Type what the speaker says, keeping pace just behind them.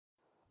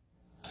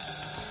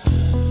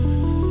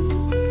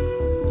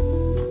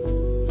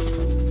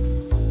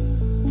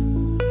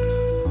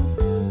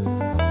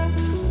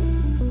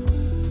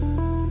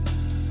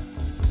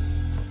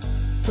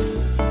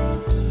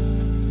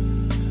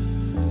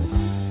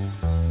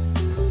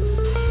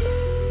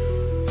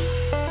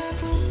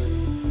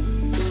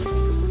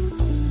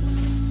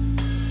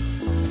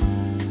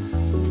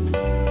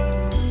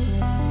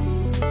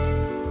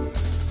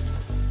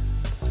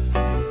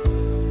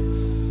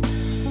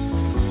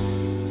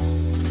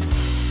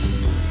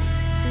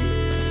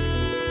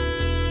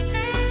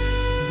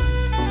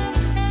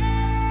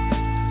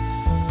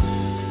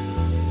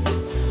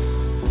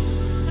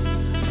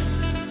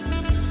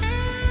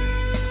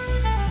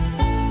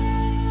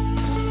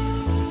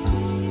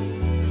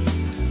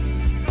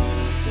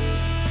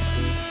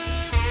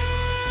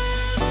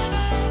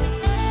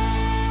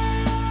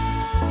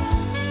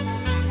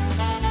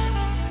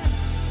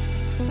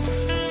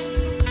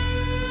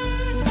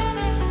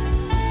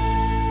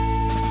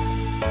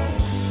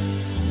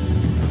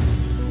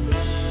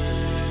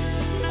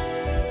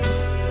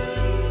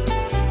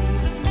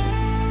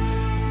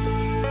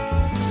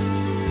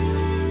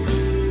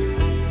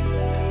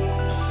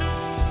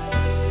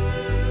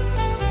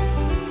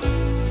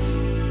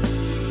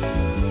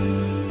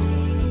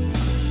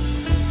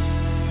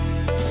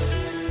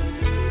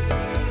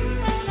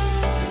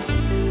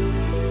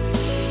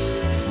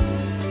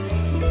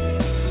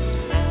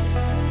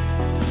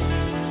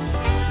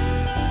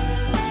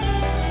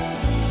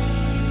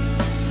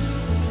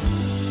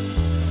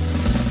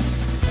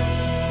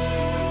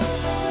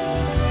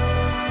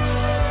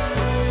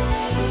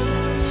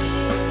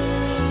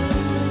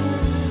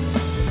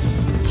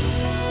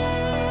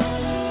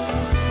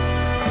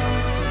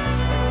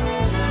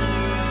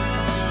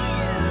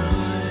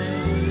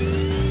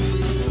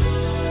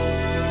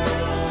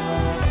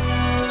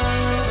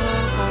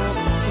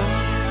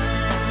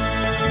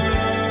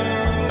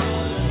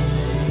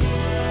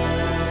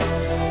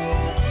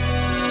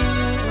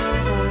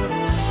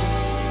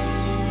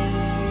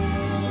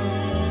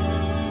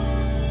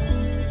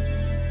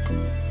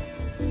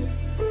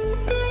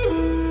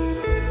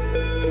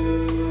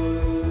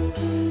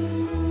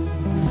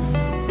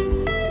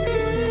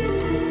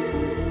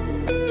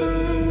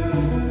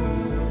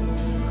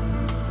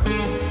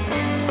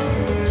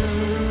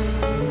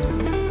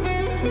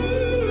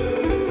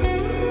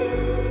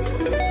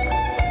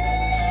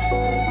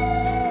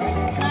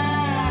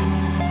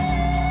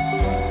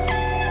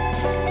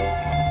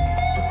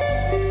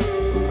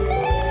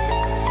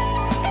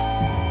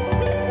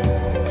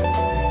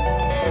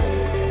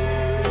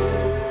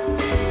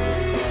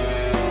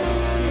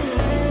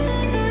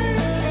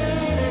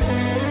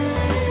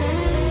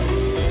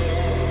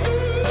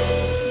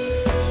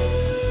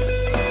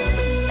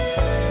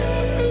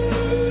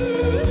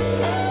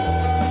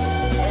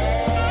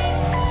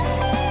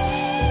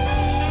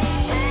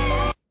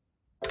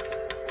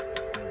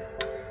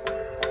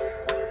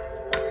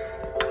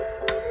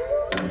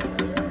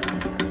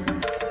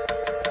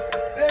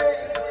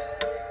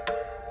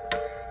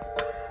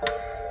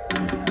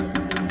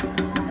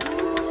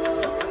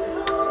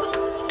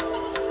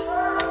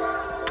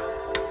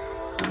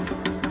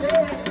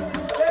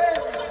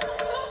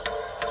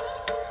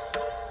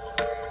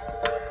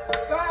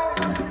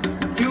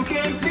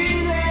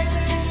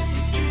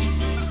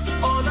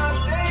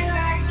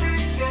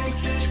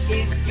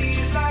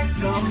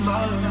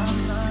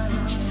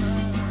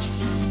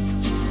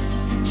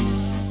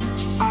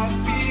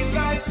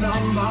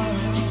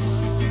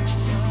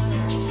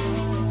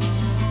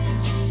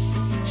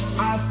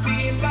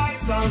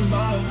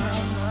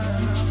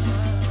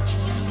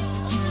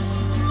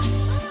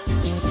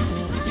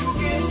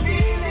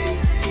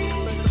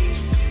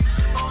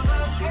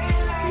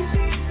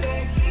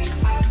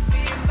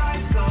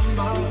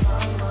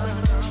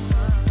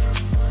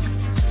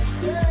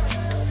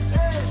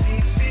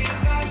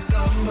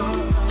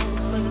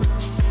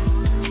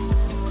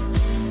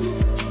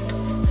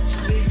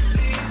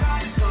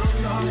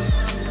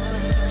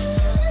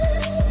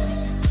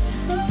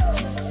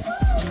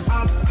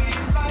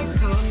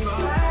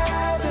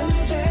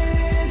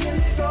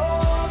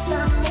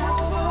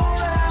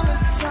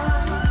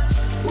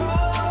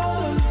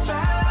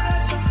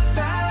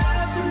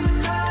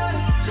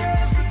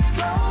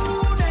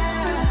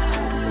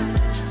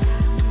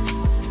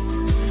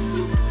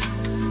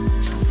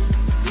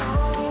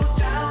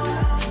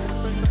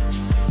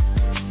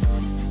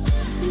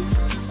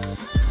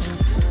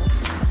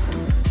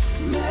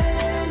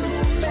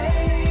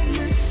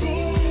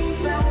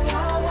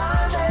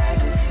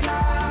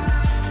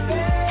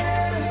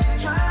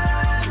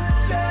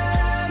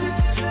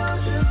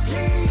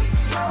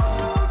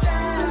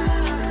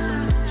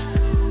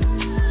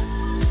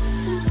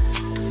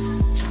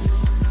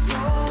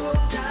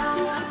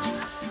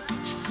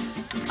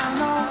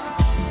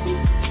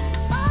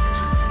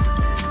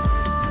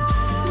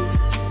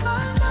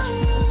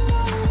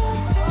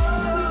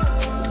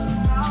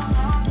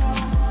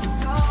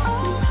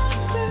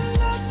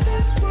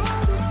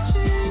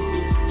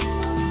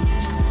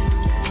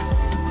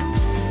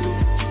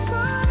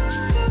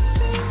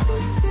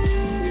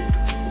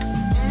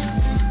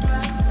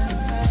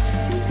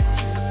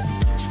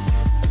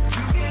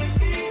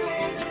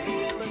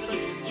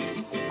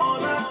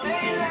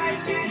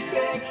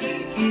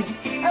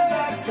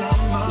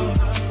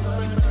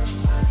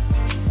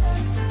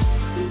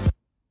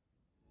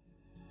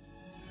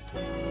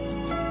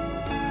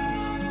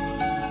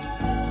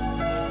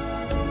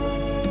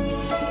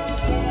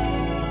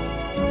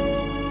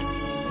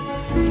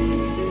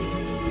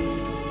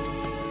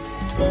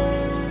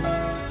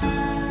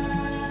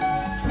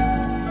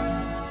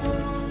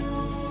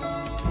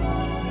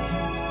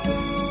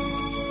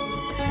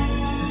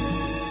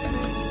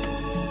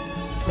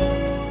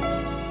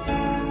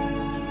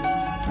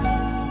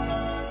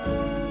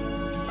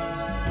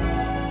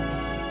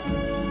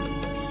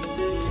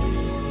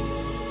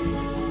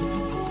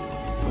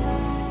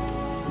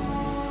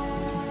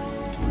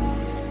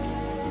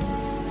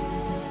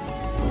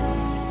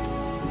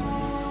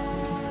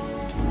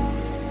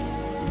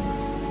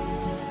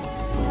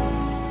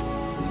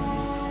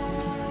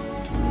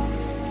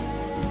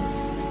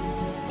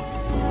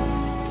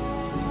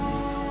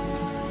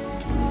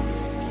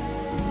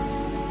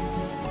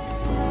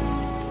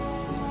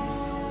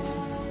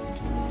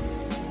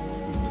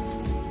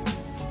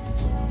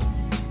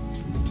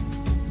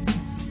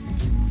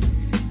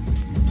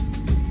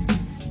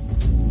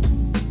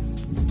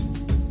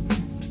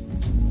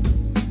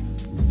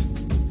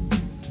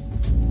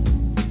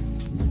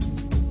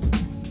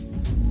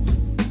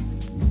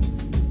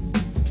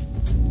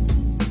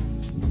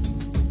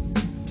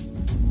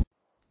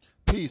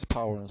Peace,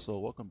 power, and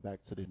soul. Welcome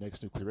back to the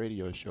Next Nuclear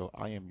Radio Show.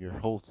 I am your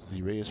host,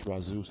 Zirayus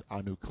Razus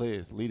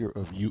Anucleus, leader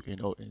of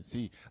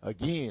UNONC.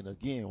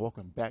 Again,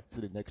 welcome back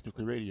to the Next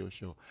Nuclear Radio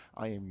Show.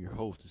 I am your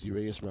host,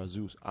 Zirayus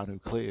Razus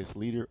Anucleus,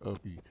 leader of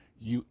the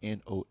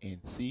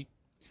UNONC.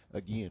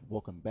 Again,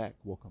 welcome back.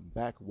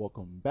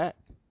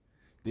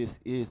 This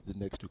is the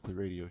Next Nuclear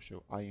Radio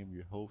Show. I am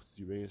your host,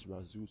 Zirayus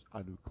Razus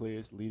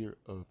Anucleus, leader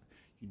of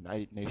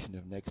United Nation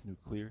of Next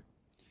Nuclear.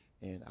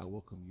 And I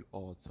welcome you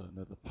all to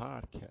another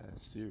podcast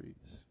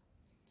series,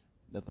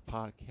 another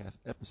podcast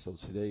episode.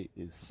 Today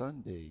is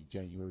Sunday,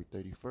 January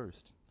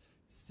 31st,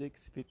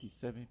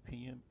 6:57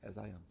 p.m. as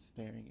I am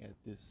staring at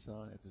this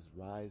sun as it's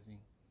rising.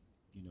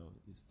 You know,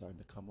 it's starting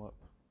to come up.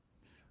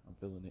 I'm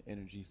feeling the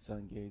energy,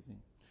 sun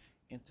gazing.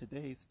 And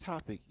today's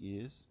topic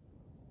is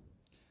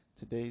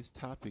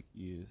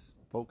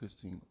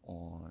focusing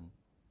on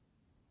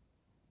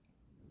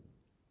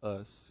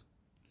us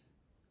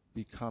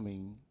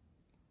becoming.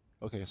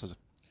 Okay, so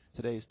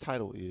today's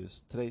topic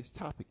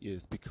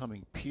is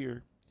becoming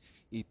pure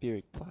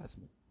etheric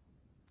plasma.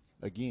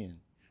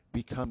 Again,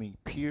 becoming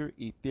pure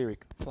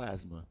etheric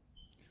plasma.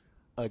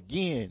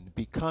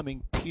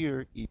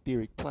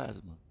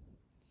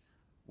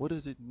 What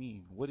does it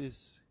mean? Well,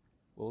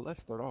 let's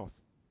start off.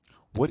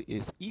 What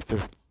is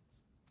ether?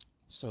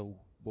 So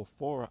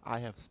before I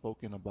have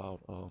spoken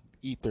about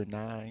Ether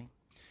 9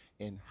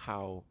 and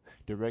how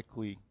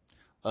directly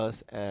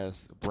us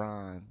as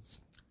bronze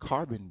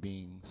carbon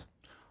beings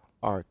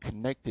are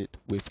connected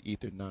with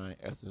ether 9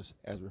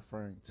 as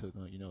referring to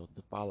the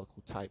the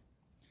follicle type,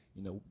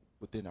 you know,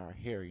 within our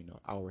hair.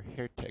 Our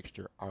hair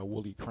texture, our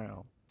woolly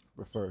crown,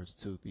 refers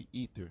to the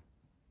ether,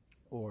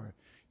 or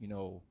you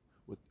know,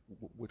 with,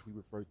 which we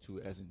refer to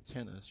as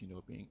antennas.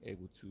 Being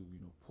able to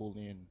pull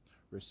in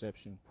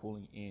reception,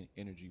 pulling in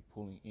energy,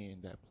 pulling in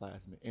that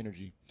plasma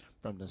energy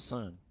from the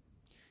sun.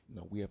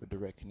 We have a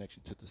direct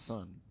connection to the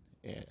sun,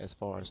 as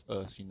far as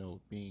us,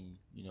 being,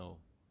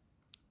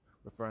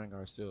 referring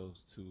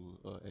ourselves to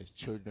as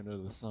children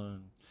of the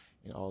sun,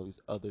 and all these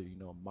other,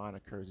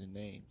 monikers and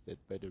names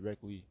that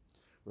directly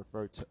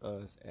refer to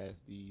us as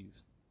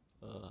these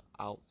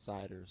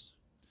outsiders,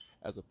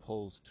 as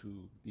opposed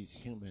to these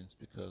humans,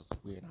 because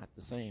we're not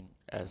the same,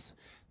 as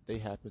they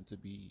happen to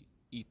be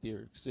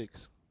etheric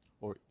six,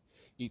 or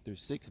ether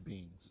six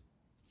beings,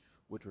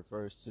 which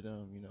refers to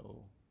them,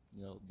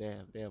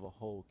 they have a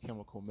whole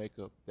chemical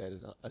makeup that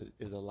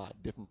is a lot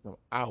different from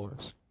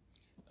ours,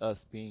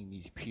 us being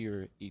these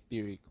pure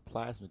etheric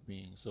plasmic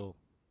beings. So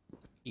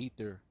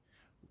ether,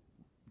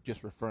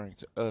 just referring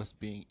to us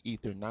being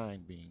ether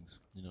 9 beings.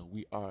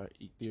 We are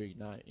etheric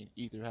 9, and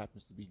ether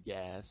happens to be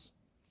gas,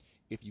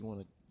 if you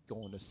want to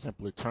go into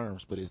simpler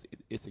terms, but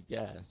it's a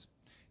gas.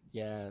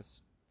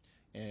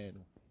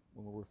 And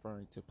when we're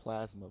referring to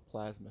plasma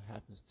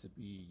happens to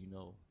be,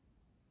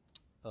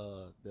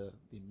 the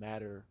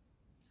matter,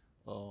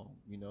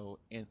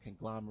 and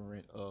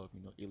conglomerate of,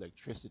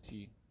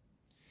 electricity,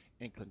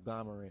 and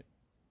conglomerate.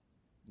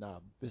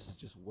 Now, this is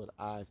just what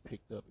I've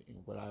picked up and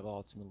what I've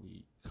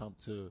ultimately come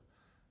to,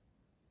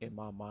 in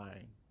my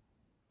mind,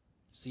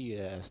 see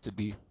it as to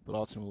be. But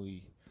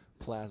ultimately,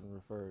 plasma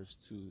refers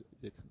to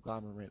the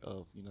conglomerate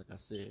of, like I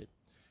said,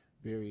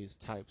 various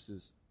types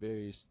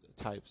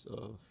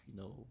of,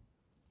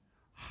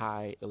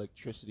 high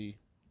electricity,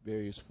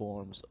 various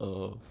forms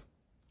of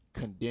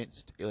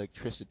condensed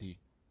electricity,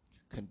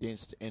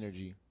 condensed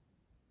energy,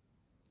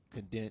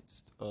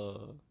 condensed,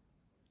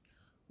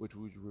 which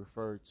would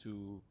refer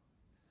to,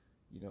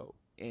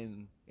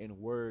 in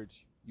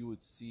words, you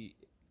would see,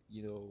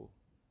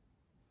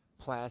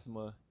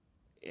 plasma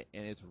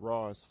in its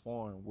rawest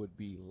form would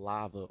be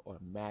lava or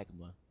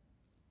magma.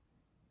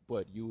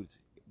 But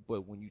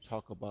when you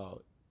talk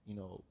about,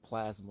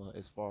 plasma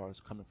as far as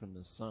coming from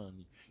the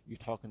sun, you're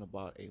talking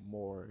about a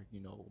more,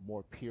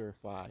 more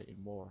purified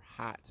and more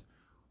hot,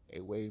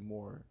 a way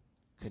more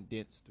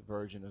condensed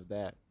version of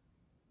that,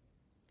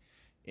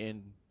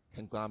 in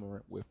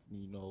conglomerate with,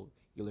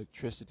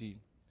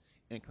 electricity,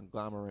 and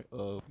conglomerate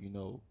of,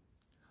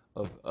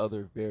 of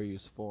other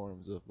various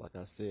forms of, like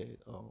I said,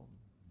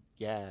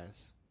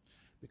 gas.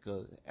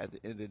 Because at the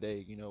end of the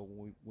day,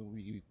 when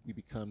we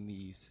become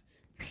these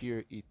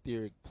pure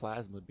etheric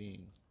plasma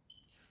beings,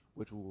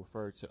 which will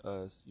refer to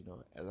us,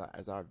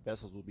 as our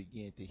vessels will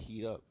begin to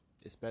heat up,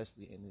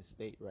 especially in this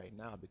state right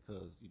now,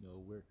 because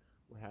we're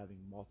having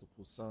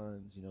multiple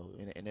suns,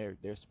 and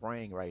they're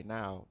spraying right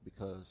now,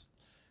 because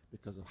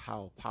of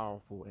how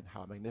powerful and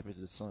how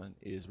magnificent the sun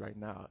is right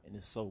now, and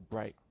it's so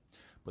bright.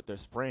 But they're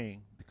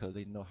spraying because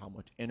they know how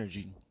much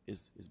energy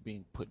is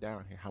being put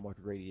down here, how much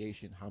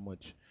radiation, how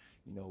much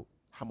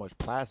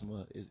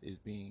plasma is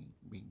being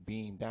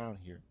beamed down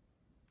here.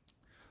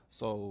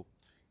 So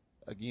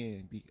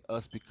again,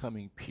 us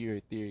becoming pure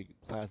etheric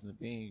plasma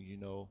beings,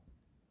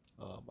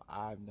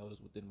 I've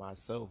noticed within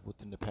myself,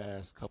 within the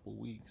past couple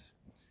weeks,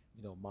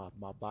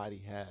 my body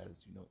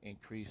has,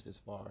 increased, as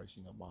far as,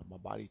 my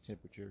body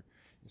temperature,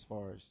 as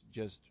far as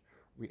just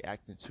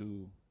reacting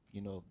to,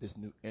 this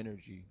new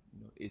energy,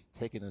 it's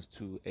taking us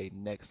to a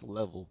next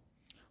level.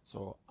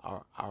 So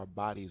our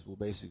bodies will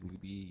basically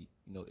be,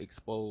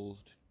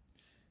 exposed,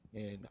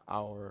 and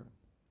our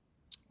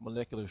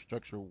molecular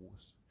structure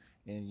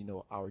and,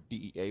 our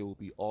DEA will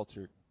be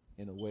altered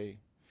in a way,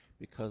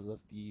 because of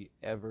the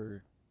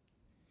ever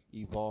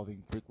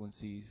evolving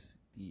frequencies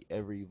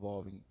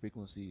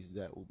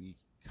that will be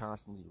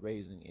constantly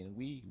raising. And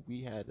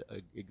we had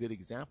a good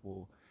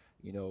example,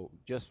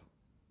 just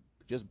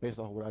based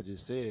off what I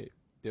just said.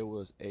 There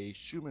was a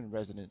Schumann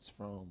resonance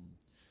from,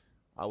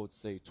 I would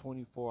say,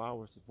 24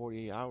 hours to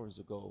 48 hours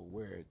ago,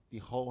 where the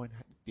whole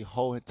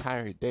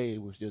entire day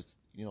was just,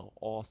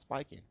 all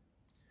spiking,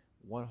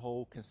 one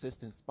whole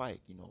consistent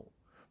spike,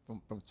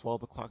 from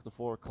 12 o'clock to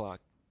 4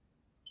 o'clock.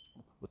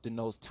 Within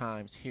those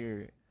times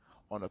here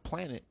on the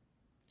planet,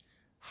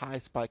 high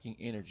spiking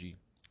energy.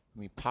 I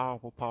mean,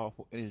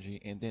 powerful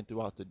energy. And then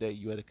throughout the day,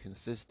 you had a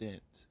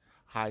consistent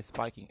high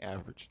spiking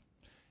average,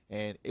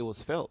 and it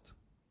was felt.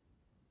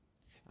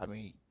 I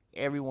mean,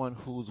 everyone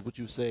who's, what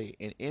you say,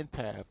 an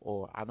empath,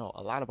 or I know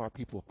a lot of our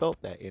people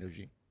felt that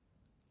energy.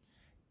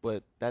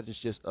 But that is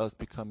just us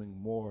becoming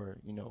more,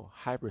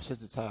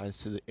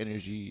 hypersensitized to the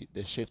energy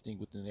that's shifting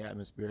within the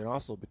atmosphere, and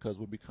also because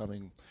we're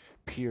becoming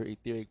pure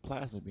etheric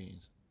plasma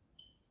beings.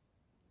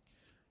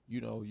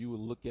 You would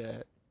look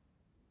at,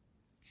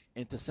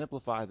 and to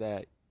simplify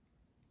that,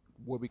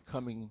 we're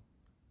turning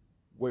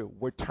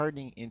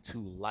into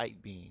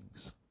light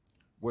beings.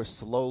 We're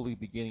slowly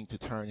beginning to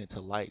turn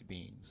into light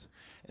beings,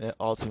 and that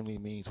ultimately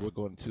means we're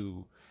going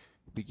to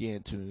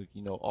begin to,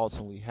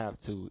 ultimately have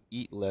to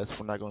eat less.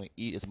 We're not going to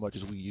eat as much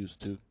as we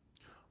used to.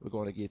 We're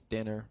going to get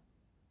thinner,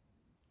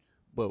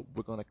 but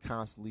we're going to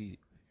constantly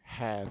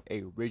have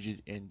a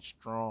rigid and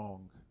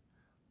strong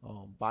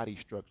body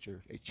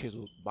structure, a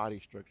chiseled body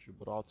structure.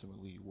 But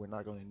ultimately, we're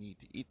not going to need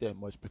to eat that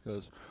much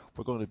because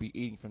we're going to be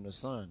eating from the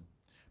sun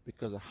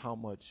because of how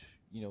much,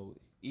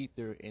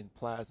 ether and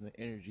plasma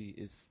energy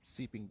is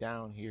seeping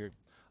down here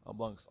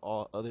amongst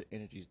all other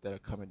energies that are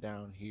coming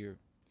down here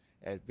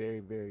at very,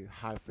 very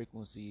high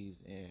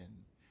frequencies and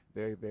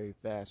very, very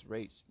fast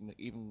rates.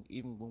 Even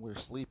when we're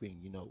sleeping,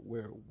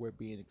 we're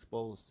being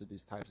exposed to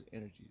these types of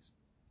energies.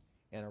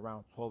 And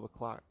around 12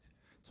 o'clock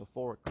to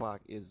 4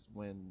 o'clock is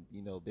when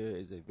there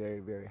is a very,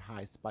 very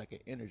high spike of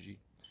energy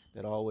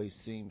that always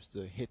seems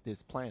to hit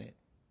this planet.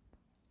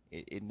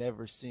 It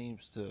never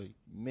seems to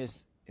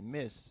miss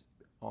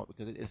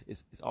because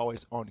it's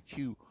always on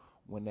cue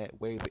when that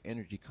wave of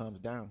energy comes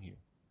down here.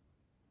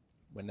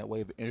 When that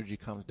wave of energy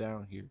comes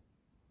down here,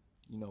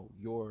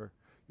 your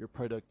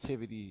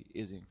productivity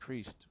is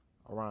increased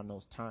around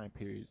those time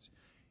periods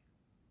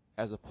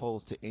as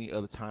opposed to any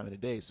other time of the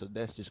day. So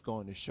that's just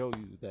going to show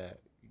you that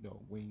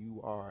when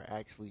you are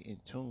actually in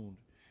tune,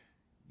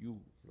 you,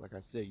 like I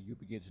said, you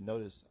begin to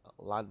notice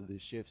a lot of the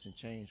shifts and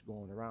change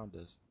going around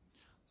us.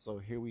 So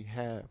here we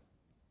have,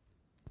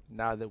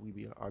 now that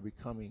we are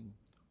becoming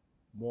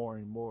more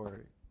and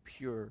more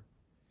pure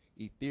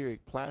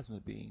etheric plasma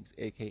beings,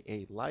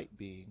 aka light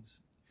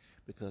beings,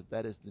 because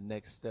that is the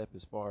next step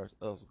as far as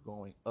us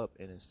going up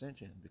in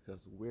ascension,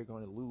 because we're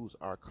going to lose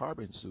our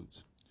carbon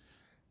suits.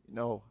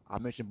 I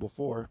mentioned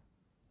before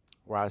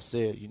where I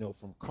said,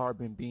 from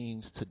carbon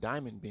beings to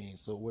diamond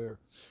beings. So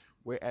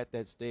we're at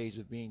that stage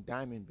of being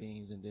diamond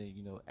beings, and then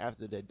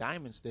after that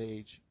diamond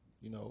stage,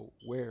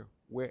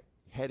 we're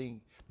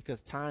heading,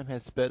 because time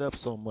has sped up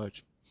so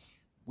much.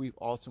 We've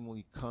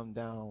ultimately come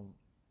down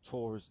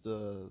towards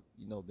the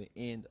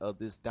end of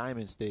this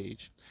diamond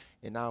stage,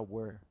 and now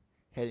we're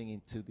heading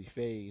into the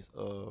phase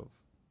of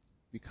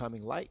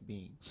becoming light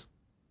beings.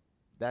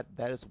 That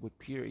is what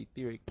pure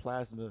etheric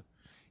plasma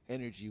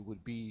energy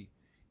would be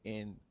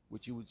in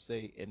what you would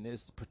say in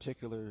this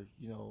particular,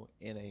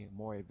 in a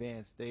more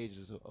advanced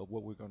stages of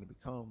what we're going to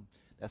become.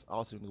 That's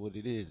ultimately what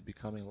it is,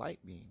 becoming light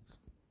beings.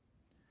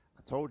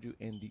 I told you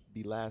in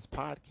the last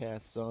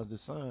podcast, Sons of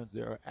Suns,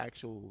 there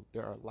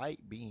are light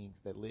beings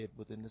that live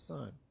within the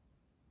sun.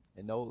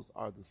 And those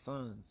are the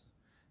sons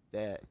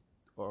that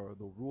are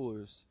the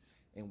rulers,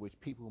 in which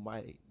people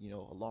might,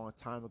 a long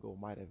time ago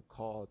might have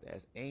called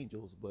as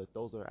angels, but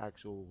those are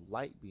actual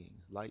light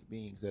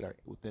beings that are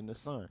within the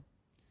sun.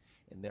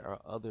 And there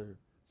are other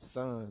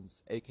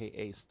suns,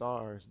 aka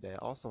stars, that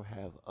also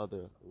have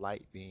other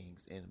light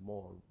beings and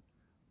more,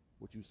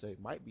 what you say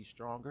might be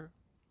stronger,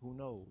 who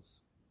knows,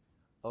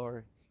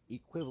 or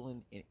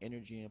equivalent in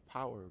energy and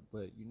power.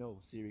 But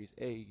Sirius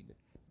A,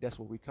 that's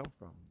where we come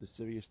from, the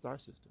Sirius star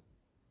system.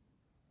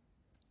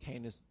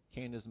 Canis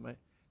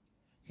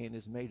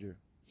Major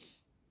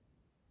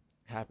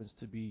happens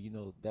to be,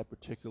 that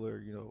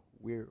particular,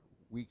 where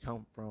we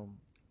come from,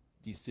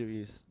 the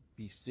Sirius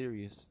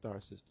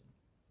star system.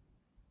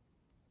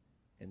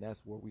 And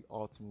that's where we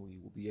ultimately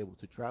will be able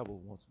to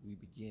travel once we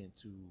begin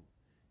to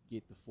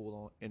get the full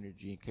on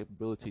energy and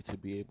capability to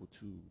be able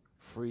to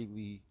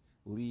freely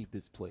leave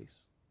this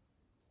place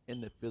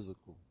in the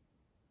physical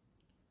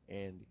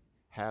and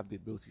have the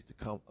abilities to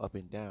come up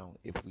and down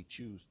if we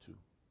choose to.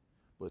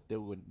 But there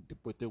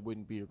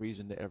wouldn't be a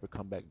reason to ever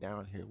come back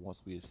down here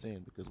once we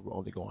ascend, because we're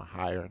only going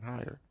higher and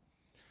higher.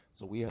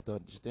 So we have to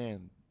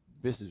understand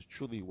this is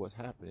truly what's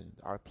happening.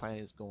 Our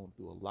planet is going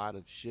through a lot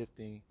of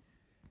shifting,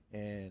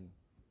 and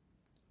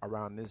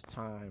around this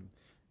time,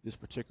 this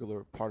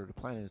particular part of the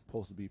planet is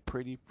supposed to be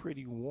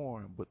pretty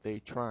warm, but they're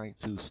trying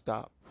to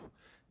stop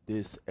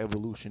this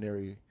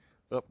evolutionary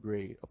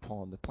upgrade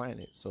upon the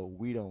planet, so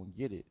we don't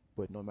get it.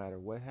 But no matter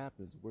what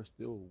happens, we're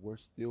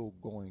still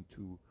going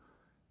to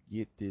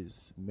get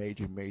this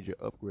major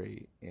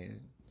upgrade, and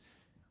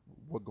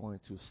we're going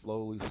to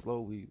slowly,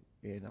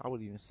 and I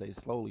would even say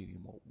slowly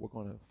anymore, we're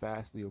going to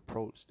fastly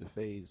approach the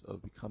phase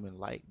of becoming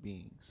light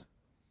beings.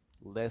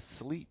 Less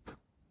sleep,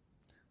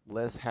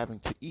 less having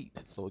to eat.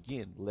 So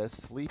again, less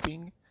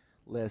sleeping,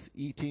 less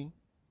eating,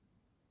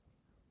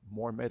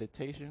 more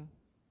meditation,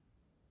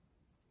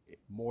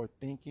 more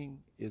thinking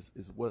is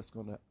what's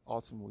going to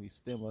ultimately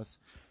stem us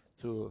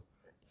to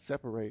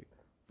separate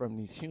from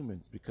these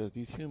humans, because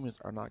these humans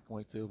are not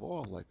going to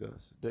evolve like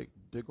us.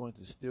 They're going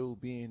to still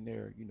be in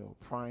their,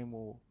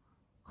 primal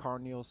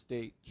carnal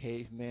state,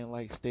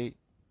 caveman-like state,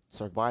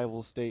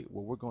 survival state,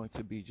 where we're going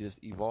to be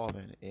just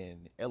evolving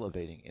and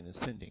elevating and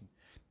ascending.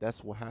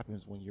 That's what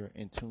happens when you're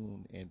in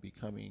tune and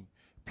becoming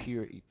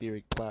pure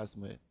etheric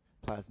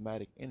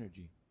plasmatic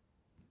energy,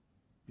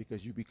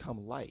 because you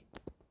become light.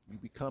 You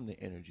become the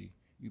energy.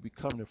 You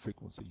become the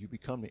frequency. You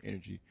become the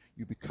energy.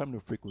 You become the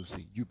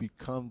frequency. You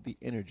become the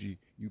energy.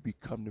 You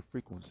become the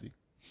frequency.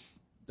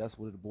 That's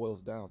what it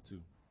boils down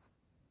to.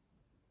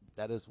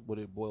 That is what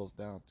it boils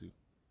down to.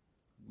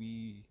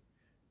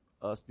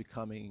 Us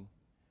becoming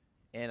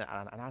And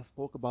I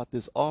spoke about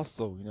this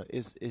also.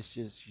 It's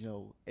just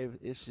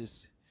it's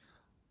just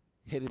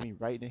hitting me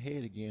right in the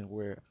head again,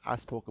 where I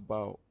spoke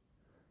about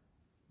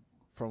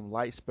from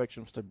light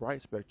spectrums to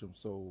bright spectrum.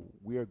 So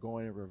we are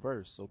going in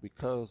reverse. So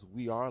because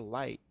we are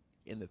light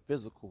in the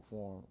physical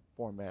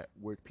format,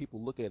 where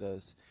people look at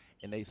us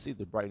and they see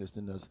the brightness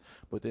in us,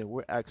 but then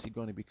we're actually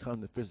going to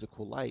become the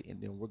physical light,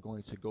 and then we're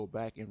going to go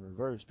back in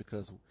reverse,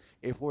 because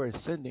if we're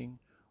ascending,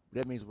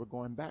 that means we're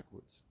going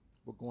backwards.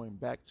 We're going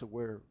back to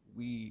where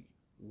we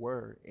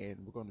were, and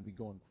we're going to be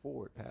going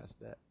forward past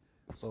that.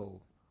 So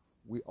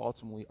we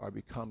ultimately are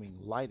becoming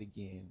light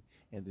again,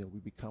 and then we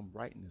become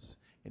brightness,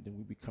 and then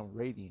we become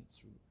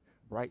radiance.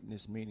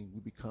 Brightness meaning we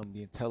become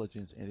the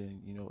intelligence, and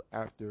then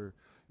after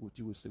what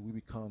you would say, we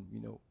become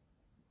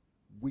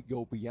we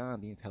go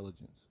beyond the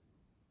intelligence,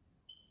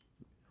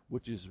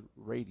 which is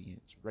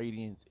radiance.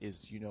 Radiance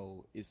is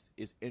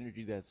is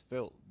energy that's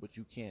felt, but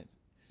you can't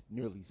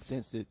nearly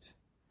sense it.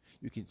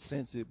 You can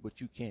sense it, but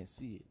you can't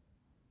see it.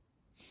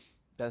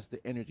 That's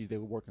the energy that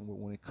we're working with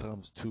when it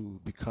comes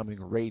to becoming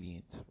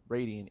radiant.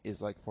 Radiant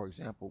is like, for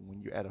example,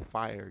 when you're at a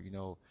fire,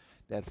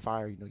 that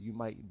fire, you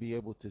might be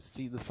able to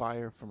see the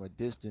fire from a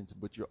distance,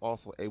 but you're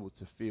also able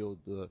to feel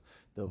the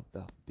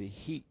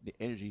heat, the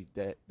energy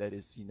that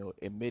is,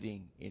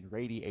 emitting and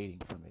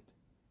radiating from it.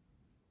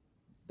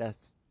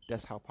 That's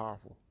how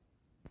powerful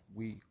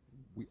we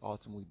we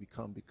ultimately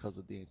become, because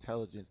of the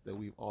intelligence that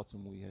we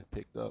ultimately have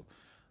picked up,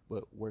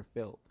 but we're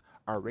felt.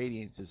 Our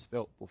radiance is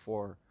felt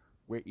before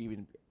we're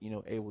even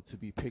able to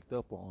be picked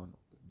up on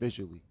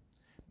visually.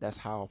 That's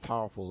how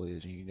powerful it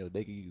is. And,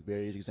 they give you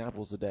various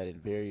examples of that in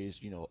various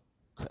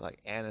like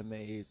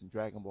animes and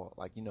Dragon Ball,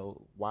 like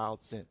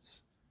wild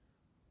sense,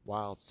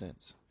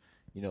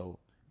 you know,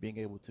 being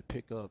able to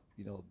pick up,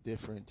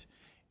 different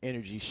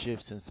energy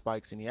shifts and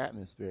spikes in the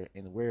atmosphere.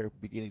 And we're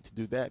beginning to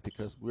do that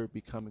because we're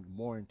becoming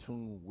more in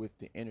tune with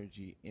the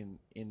energy in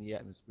the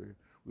atmosphere.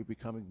 We're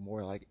becoming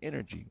more like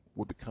energy.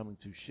 We're becoming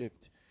to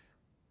shift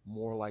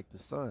more like the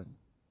sun.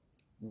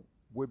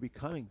 We're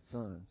becoming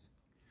suns.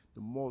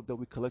 The more that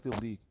we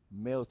collectively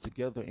meld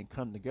together and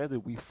come together,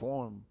 we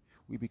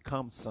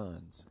become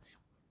suns.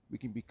 We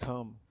can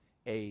become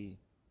a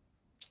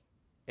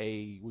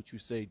what you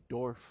say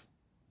dwarf,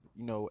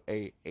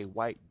 a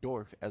white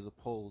dwarf, as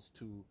opposed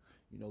to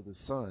the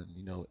sun,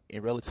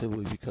 and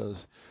relatively,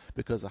 because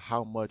of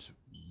how much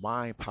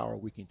mind power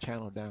we can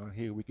channel down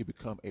here, we can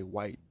become a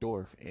white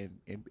dwarf,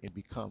 and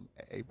become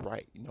a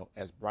bright,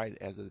 as bright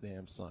as the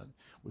damn sun,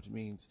 which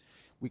means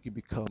we can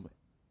become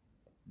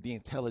the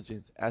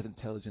intelligence as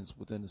intelligence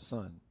within the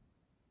sun,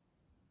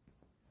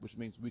 which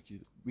means we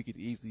could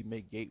easily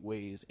make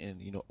gateways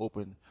and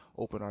open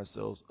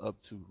ourselves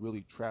up to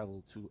really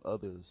travel to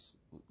others,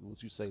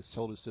 what you say,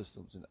 solar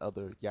systems and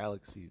other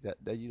galaxies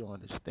that you don't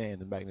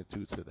understand the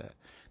magnitude to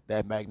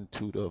that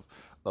magnitude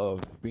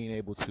of being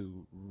able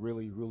to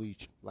really,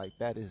 like,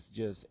 that is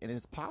just, and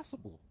it's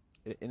possible.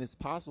 And it's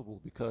possible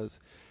because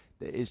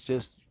it's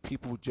just,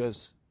 people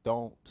just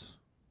don't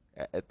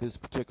at this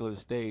particular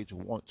stage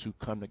want to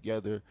come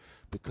together,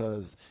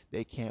 because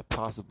they can't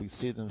possibly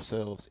see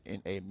themselves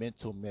in a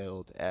mental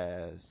meld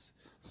as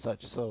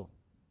such. So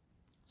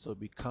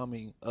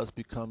becoming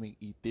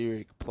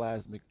etheric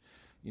plasmic,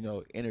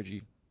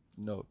 energy,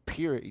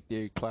 pure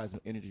etheric plasmic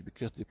energy,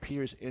 because the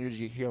purest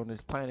energy here on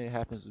this planet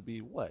happens to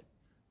be what?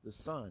 The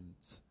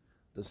sun's,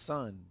 the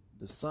sun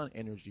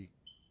energy,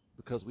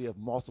 because we have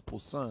multiple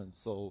suns.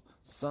 So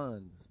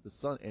the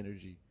sun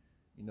energy,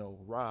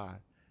 Ra,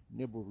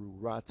 Nibiru,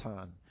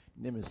 Ratan,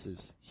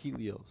 Nemesis,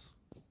 Helios,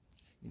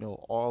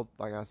 all,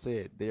 like I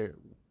said, there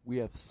we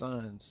have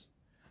suns,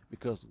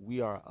 because we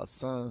are a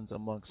sons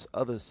amongst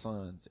other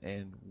suns,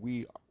 and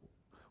we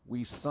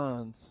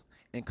sons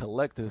in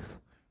collective,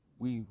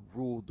 we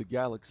rule the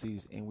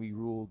galaxies, and we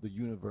rule the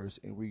universe,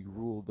 and we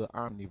rule the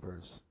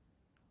omniverse,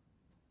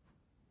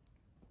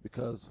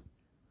 because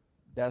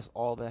that's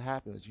all that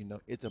happens.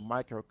 It's a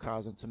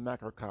microcosm to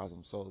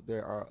macrocosm. So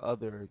there are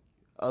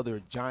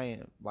other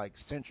giant, like,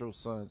 central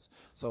suns.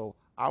 So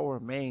our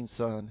main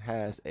sun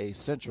has a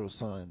central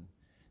sun,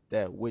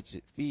 that which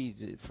it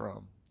feeds it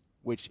from,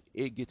 which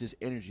it gets its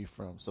energy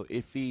from. So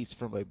it feeds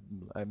from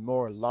a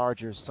more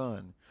larger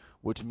sun,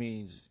 which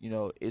means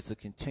it's a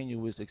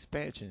continuous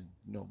expansion,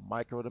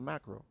 micro to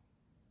macro.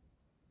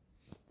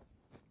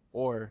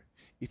 Or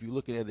if you're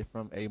looking at it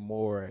from a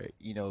more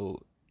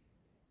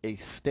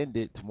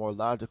extended to more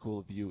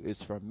logical view,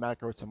 is from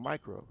macro to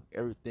micro.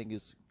 Everything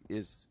is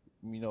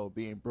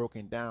being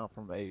broken down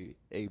from a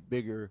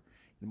bigger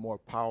and more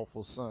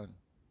powerful sun.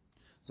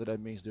 So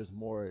that means there's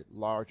more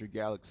larger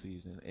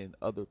galaxies and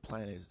other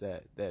planets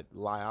that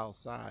lie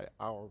outside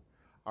our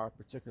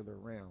particular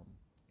realm,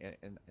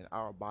 and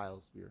our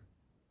biosphere.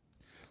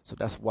 So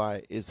that's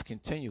why it's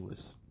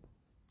continuous.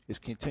 It's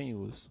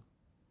continuous.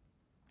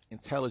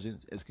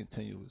 Intelligence is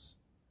continuous.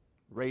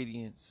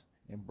 Radiance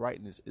and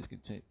brightness is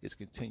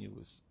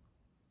continuous.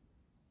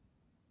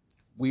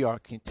 We are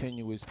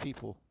continuous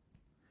people,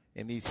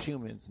 and these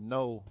humans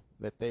know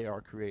that they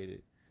are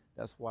created.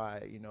 That's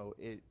why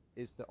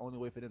it's the only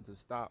way for them to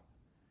stop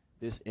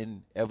this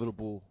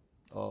inevitable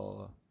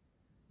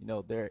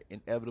their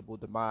inevitable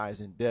demise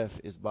and death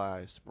is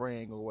by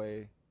spraying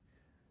away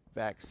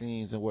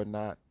vaccines and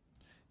whatnot,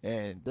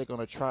 and they're going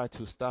to try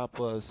to stop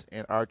us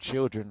and our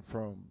children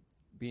from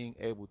being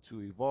able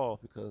to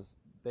evolve because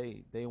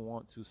they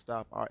want to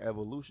stop our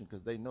evolution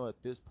because they know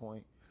at this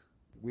point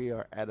we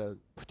are at a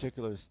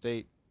particular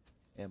state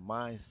and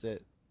mindset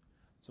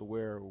to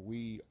where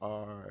we're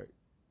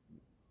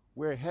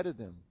ahead of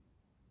them.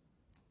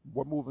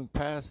 We're moving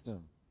past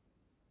them.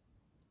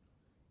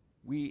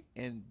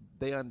 And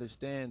they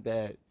understand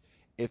that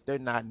if they're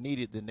not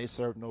needed, then they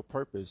serve no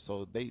purpose.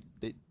 So they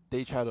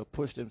try to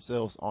push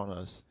themselves on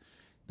us.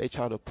 They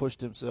try to push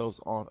themselves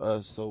on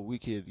us so we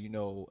could,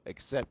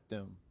 accept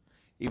them,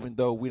 even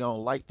though we don't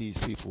like these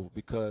people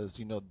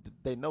because,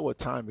 they know what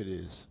time it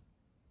is.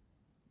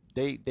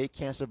 They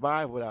can't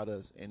survive without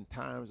us, and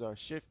times are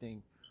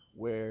shifting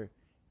where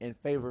in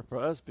favor for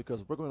us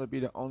because we're going to be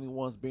the only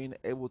ones being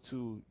able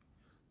to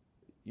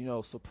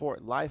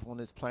support life on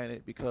this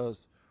planet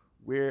because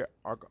we're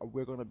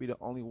going to be the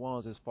only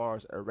ones as far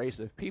as a race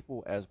of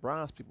people as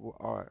bronze people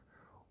are.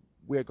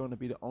 We're going to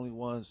be the only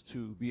ones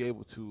to be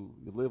able to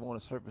live on the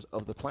surface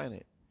of the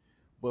planet.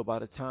 But by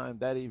the time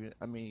that even,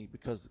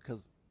 because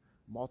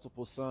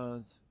multiple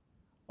suns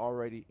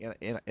already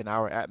in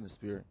our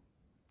atmosphere,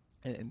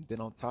 and then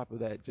on top of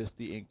that, just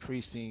the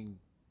increasing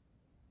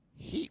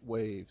heat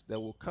waves that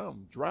will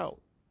come,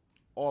 drought,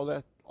 all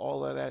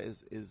of that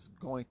is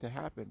going to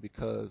happen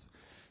because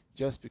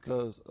just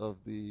because of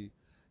the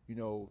you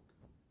know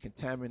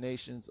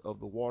contaminations of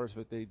the waters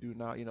that they do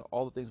now,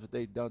 all the things that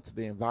they've done to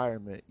the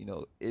environment,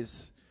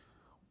 is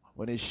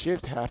when this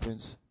shift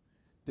happens,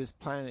 this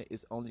planet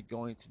is only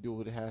going to do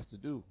what it has to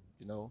do.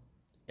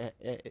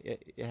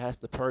 It has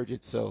to purge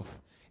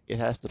itself. It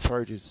has to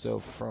purge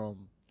itself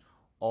from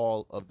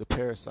all of the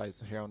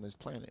parasites here on this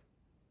planet.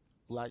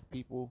 Black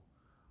people,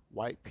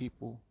 white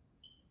people,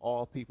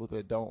 all people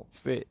that don't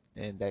fit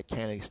and that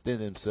can't extend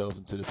themselves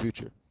into the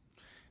future.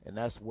 And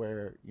that's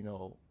where,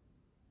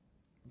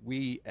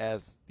 we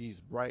as these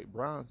bright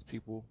bronze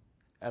people,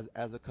 as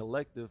a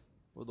collective,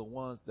 for the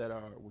ones that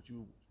are what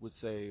you would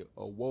say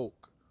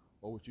awoke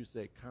or what you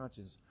say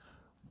conscious,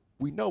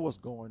 we know what's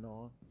going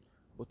on.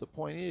 But the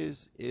point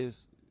is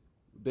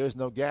there's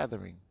no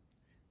gathering,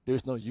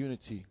 there's no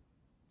unity.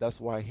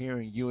 That's why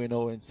hearing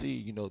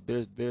UNONC,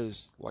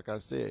 there's like I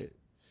said,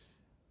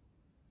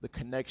 the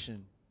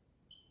connection,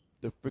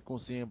 the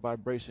frequency and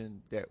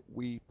vibration that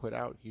we put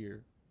out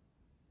here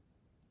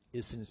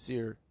is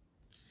sincere,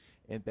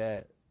 and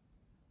that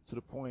to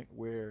the point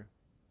where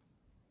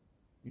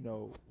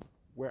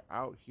we're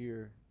out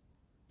here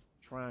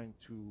trying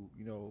to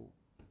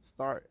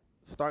start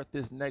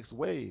this next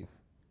wave,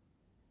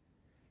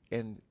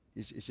 and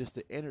it's just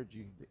the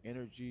energy,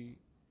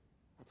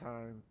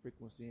 time,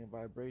 frequency, and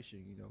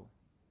vibration.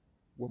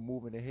 We're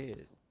moving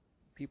ahead.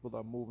 People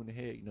are moving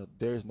ahead.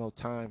 There's no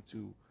time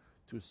to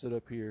sit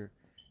up here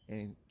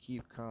and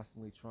keep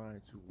constantly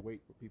trying to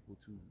wait for people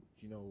to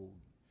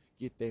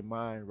get their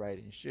mind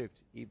right and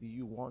shift. Either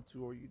you want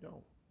to or you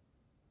don't.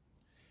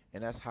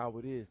 And that's how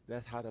it is.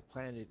 That's how the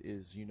planet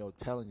is,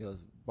 telling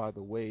us by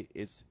the way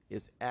it's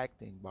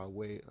acting, by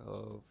way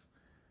of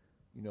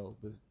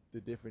the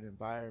different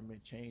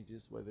environment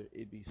changes, whether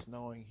it be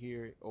snowing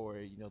here or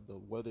the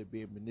weather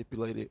being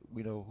manipulated.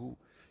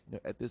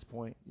 At this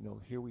point,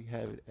 here we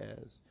have it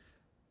as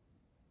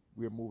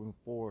we're moving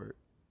forward.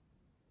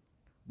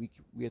 We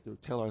have to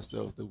tell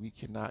ourselves that we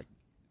cannot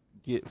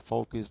get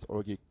focused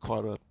or get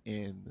caught up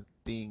in the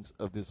things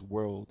of this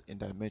world and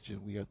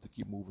dimension. We have to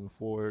keep moving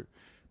forward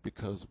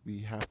because we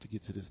have to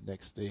get to this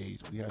next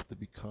stage. We have to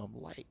become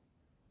light.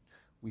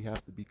 We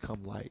have to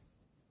become light.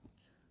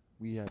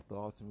 We have to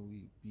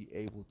ultimately be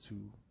able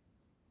to,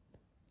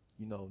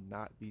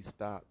 not be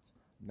stopped,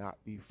 not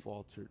be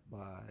faltered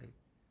by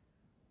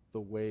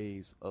the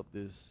ways of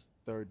this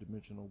third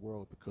dimensional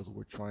world, because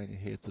we're trying to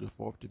head to the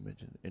fourth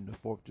dimension, and the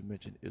fourth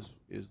dimension is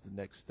the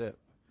next step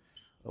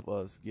of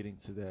us getting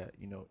to that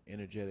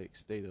energetic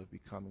state of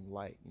becoming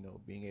light,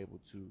 being able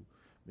to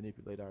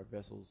manipulate our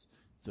vessels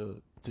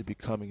to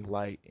becoming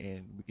light,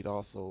 and we could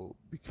also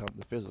become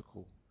the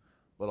physical.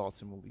 But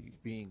ultimately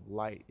being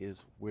light is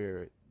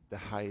where the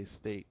highest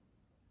state,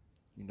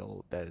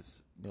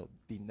 that's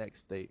the next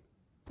state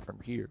from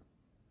here,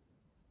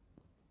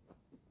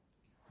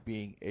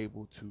 being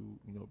able to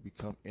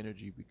become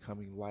energy,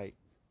 becoming light,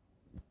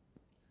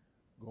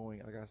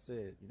 going, like I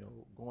said,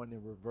 going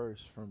in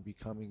reverse from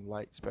becoming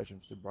light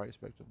spectrums to bright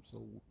spectrum.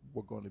 So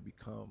we're going to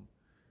become,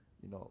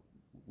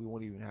 we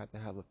won't even have to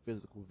have a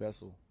physical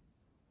vessel.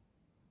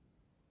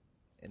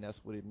 And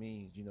that's what it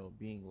means,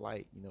 being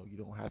light. You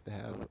don't have to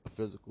have a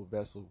physical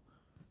vessel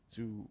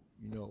to,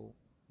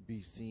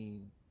 be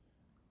seen,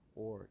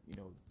 or,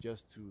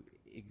 just to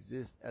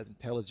exist as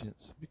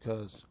intelligence,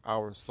 because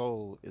our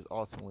soul is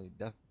ultimately,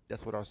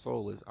 that's what our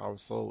soul is. Our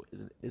soul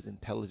is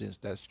intelligence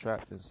that's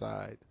trapped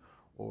inside,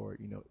 or,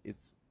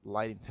 it's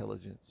light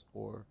intelligence,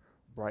 or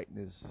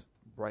brightness,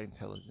 bright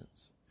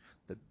intelligence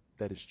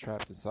that is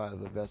trapped inside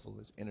of a vessel.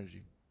 Is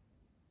energy,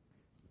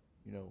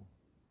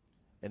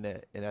 and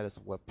that is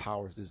what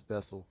powers this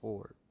vessel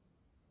forward.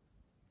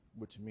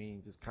 Which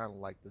means it's kind of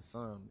like the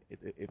sun.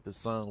 If the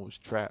sun was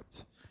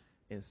trapped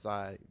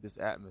inside this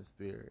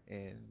atmosphere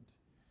and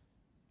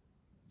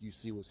you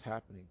see what's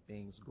happening,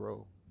 things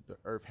grow. The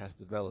earth has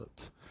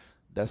developed.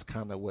 That's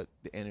kind of what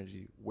the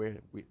energy where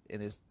we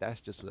and it's that's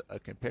just a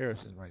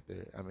comparison right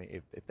there. I mean,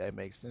 if that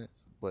makes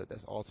sense, but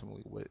that's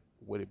ultimately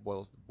what it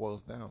boils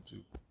down to.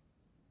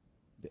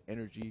 The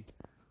energy,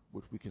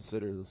 which we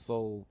consider the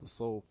soul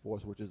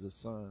force, which is the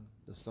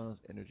sun's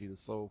energy, the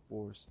soul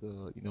force,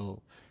 the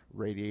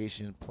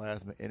radiation,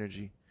 plasma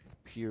energy,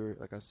 pure,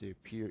 like I said,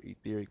 pure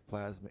etheric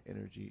plasma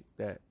energy,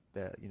 that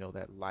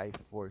life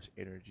force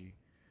energy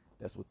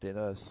that's within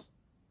us.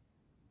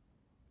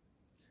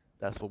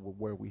 That's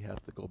where we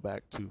have to go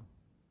back to.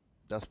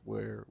 That's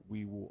where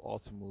we will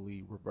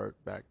ultimately revert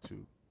back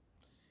to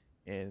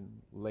in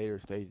later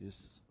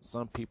stages.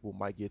 Some people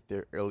might get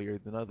there earlier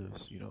than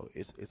others.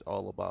 It's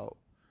all about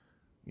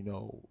you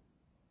know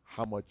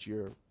how much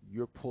you're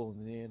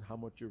pulling in, how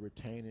much you're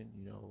retaining.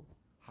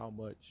 How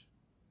much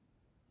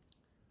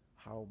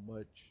how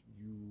much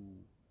you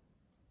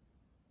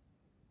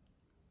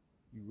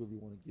really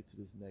want to get to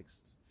this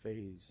next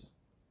phase,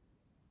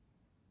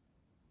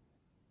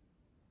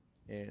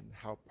 and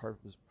how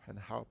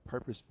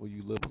purposeful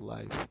you live a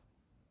life,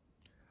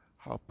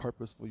 how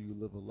purposeful you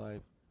live a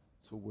life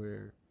to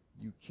where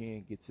you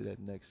can get to that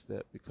next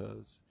step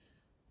because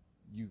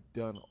you've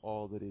done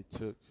all that it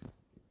took.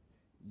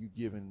 You've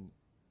given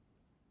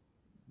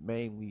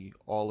mainly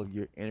all of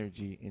your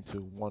energy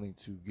into wanting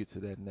to get to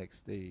that next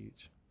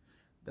stage.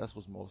 That's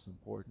what's most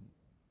important.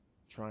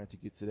 Trying to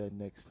get to that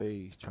next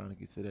phase, trying to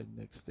get to that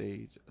next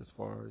stage as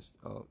far as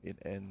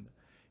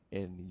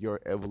in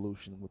your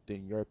evolution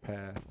within your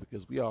path,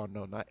 because we all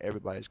know not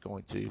everybody's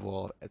going to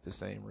evolve at the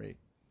same rate,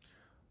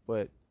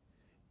 but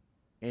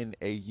in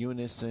a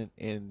unison,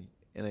 in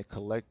a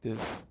collective,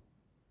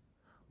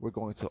 we're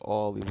going to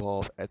all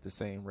evolve at the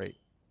same rate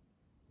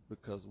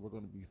because we're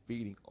going to be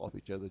feeding off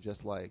each other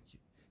just like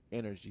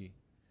energy,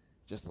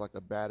 just like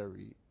a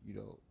battery,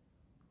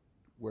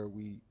 where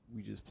we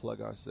just plug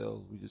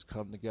ourselves, we just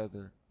come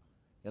together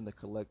in the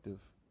collective,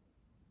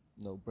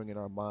 bringing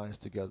our minds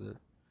together,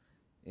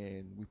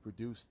 and we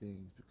produce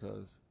things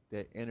because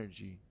that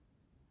energy,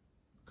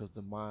 because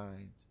the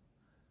mind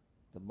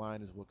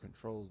is what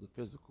controls the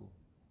physical.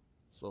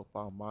 So if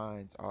our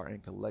minds are in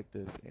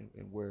collective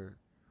and we're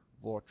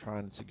all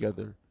trying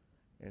together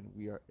and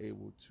we are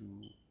able to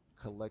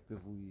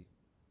collectively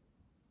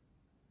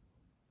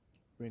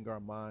bring our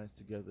minds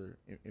together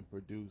and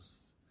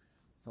produce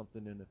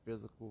something in the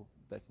physical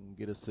that can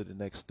get us to the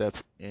next step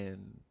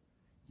in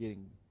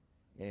getting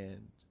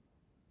and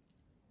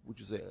would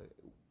you say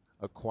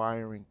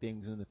acquiring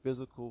things in the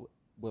physical,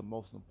 but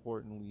most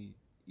importantly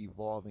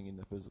evolving in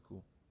the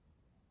physical,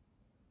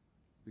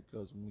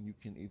 because when you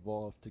can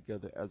evolve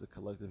together as a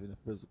collective in the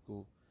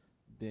physical,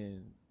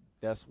 then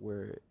that's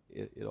where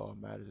it all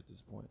matters at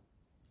this point.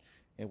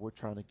 And we're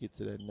trying to get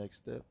to that next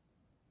step,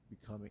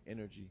 becoming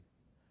energy,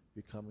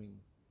 becoming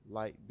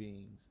light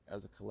beings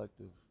as a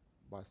collective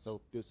by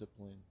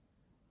self-discipline,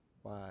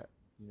 by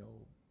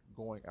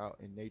going out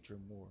in nature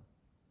more,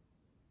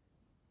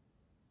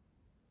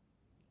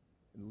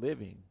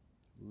 living,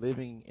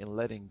 living and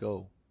letting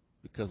go,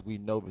 because we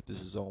know that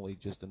this is only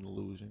just an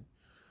illusion.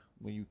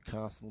 When you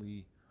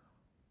constantly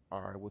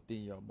are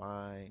within your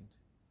mind,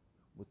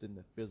 within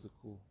the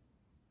physical,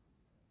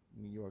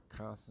 when you're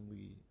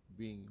constantly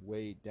being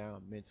weighed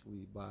down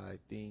mentally by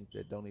things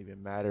that don't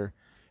even matter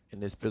in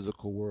this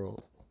physical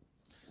world,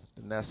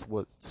 then that's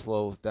what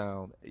slows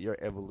down your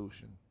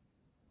evolution.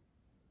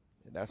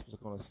 And that's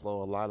what's going to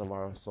slow a lot of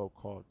our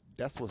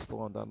that's what's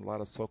slowing down a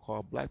lot of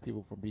so-called black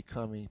people from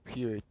becoming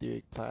pure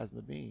etheric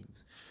plasma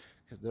beings,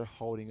 because they're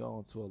holding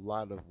on to a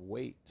lot of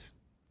weight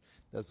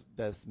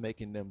that's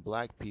making them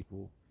black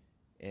people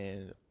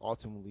and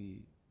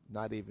ultimately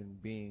not even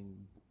being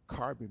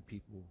carbon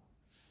people.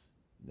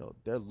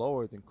 They're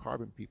lower than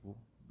carbon people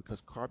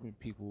because carbon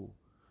people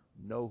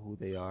know who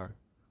they are.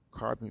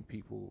 Carbon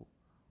people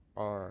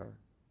are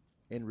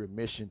in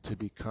remission to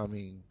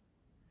becoming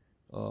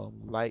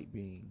light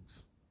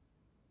beings.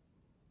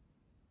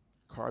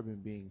 Carbon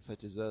beings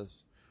such as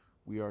us,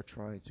 we are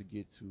trying to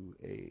get to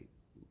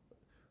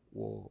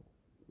well,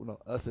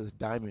 us as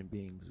diamond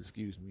beings,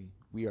 excuse me,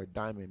 we are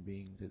diamond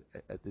beings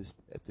at this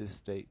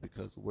state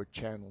because we're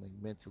channeling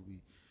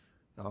mentally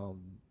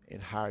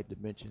in higher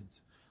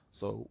dimensions.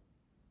 So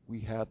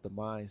we have the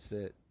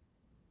mindset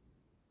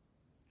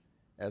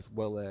as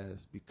well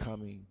as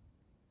becoming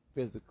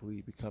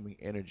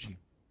energy.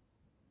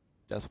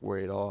 That's where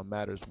it all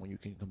matters, when you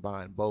can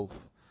combine both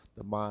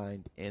the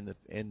mind and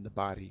the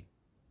body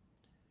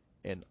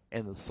and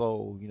the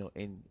soul,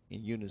 in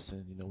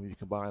unison. When you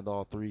combine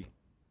all three,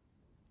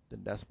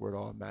 then that's where it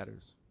all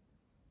matters.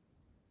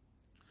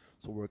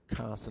 So we're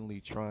constantly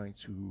trying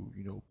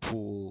to,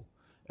 pull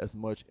as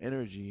much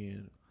energy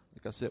in.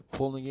 Like I said,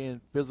 pulling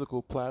in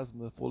physical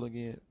plasma, pulling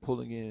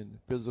in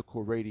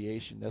physical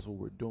radiation. That's what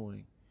we're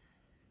doing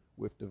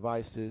with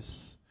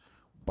devices,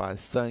 by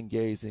sun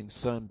gazing,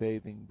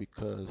 sunbathing,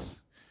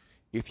 because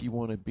if you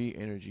want to be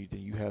energy,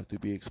 then you have to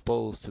be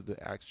exposed to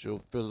the actual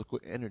physical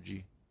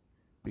energy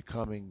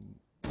becoming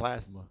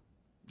plasma.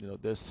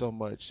 There's so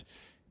much.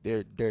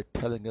 They're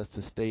telling us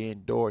to stay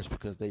indoors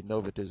because they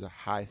know that there's a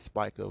high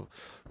spike of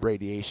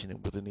radiation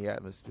within the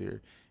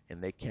atmosphere,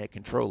 and they can't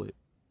control it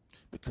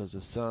because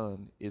the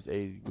sun is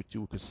what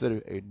you would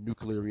consider a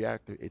nuclear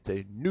reactor. It's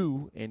a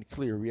new and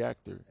clear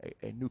reactor,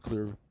 a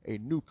nuclear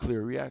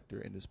reactor,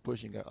 and it's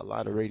pushing out a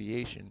lot of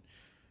radiation.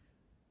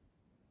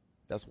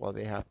 That's why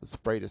they have to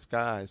spray the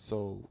skies,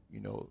 so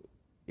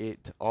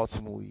it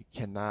ultimately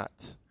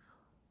cannot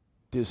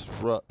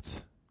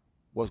disrupt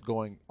what's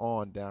going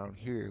on down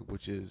here,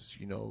 which is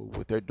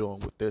what they're doing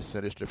with their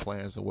sinister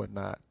plans and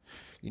whatnot.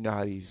 You know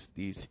how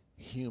these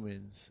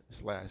humans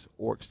slash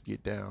orcs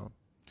get down.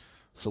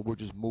 So we're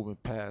just moving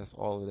past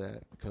all of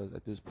that because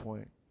at this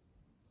point,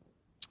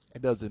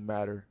 it doesn't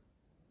matter.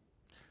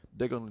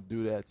 They're gonna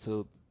do that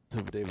till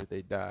the day that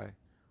they die.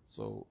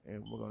 So,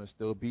 and we're gonna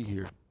still be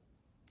here.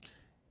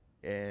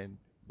 And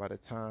by the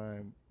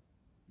time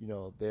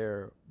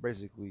they're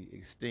basically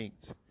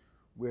extinct,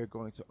 we're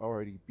going to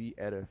already be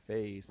at a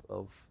phase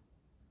of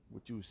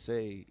what you would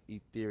say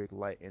etheric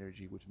light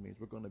energy, which means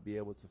we're going to be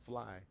able to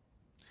fly.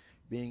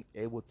 Being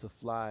able to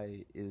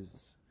fly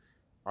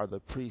are the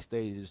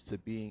pre-stages to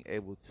being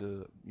able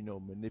to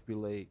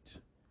manipulate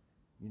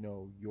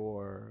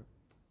your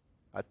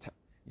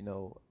you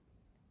know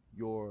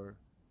your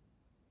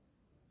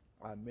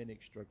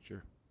amenic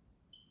structure.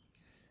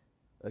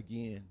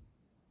 Again,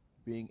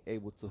 being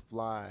able to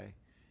fly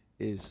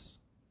is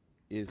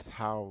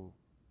how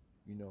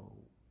you know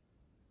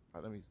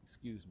let me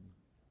excuse me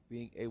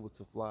being able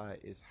to fly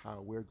is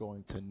how we're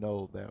going to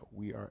know that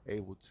we are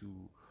able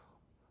to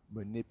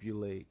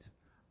manipulate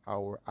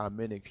our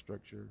amenic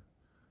structure,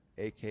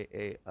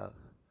 aka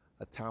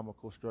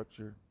atomical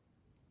structure.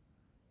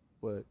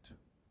 But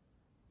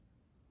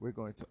we're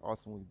going to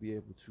ultimately be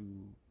able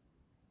to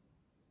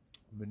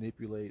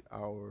manipulate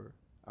our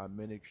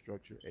amenic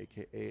structure,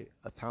 aka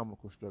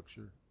atomical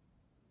structure,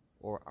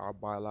 or our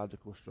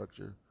biological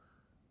structure,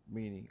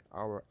 meaning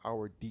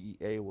our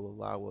DEA will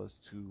allow us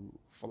to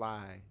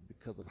fly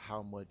because of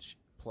how much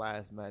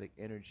plasmatic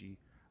energy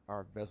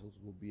our vessels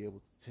will be able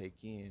to take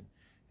in,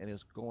 and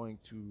it's going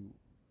to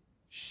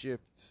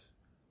shift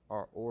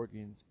our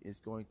organs, it's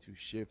going to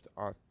shift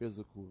our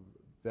physical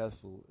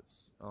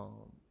vessels,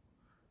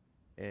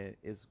 and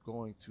it's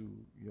going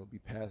to be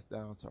passed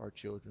down to our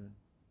children.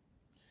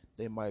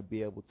 They might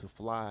be able to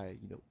fly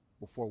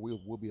before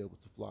we'll be able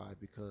to fly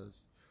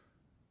because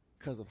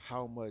of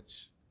how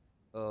much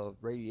of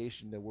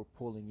radiation that we're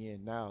pulling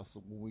in now.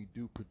 So when we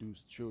do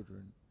produce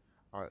children,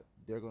 are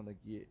they're going to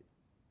get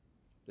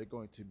they're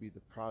going to be the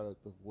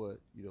product of what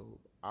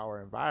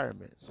our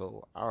environment.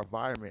 So our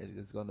environment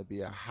is going to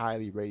be a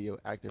highly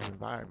radioactive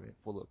environment,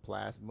 full of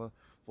plasma,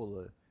 full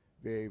of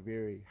very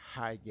very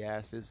high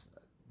gases,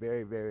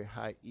 very very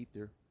high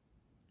ether,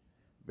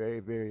 very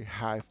very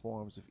high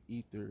forms of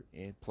ether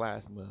and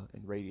plasma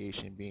and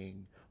radiation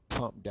being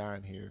pumped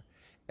down here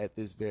at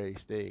this very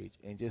stage.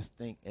 And just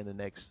think, in the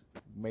next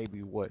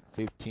maybe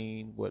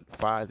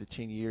 5 to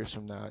 10 years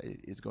from now,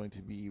 it's going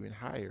to be even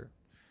higher.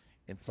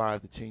 In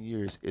 5 to 10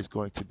 years, it's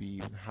going to be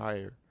even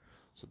higher.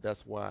 So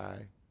that's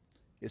why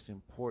it's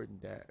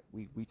important that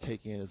we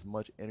take in as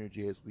much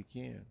energy as we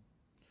can,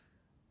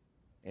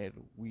 and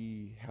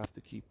we have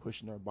to keep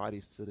pushing our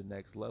bodies to the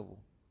next level.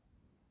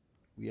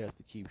 We have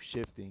to keep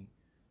shifting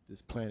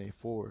this planet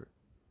forward,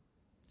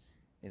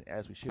 and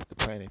as we shift the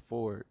planet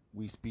forward,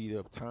 we speed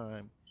up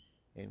time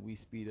and we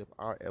speed up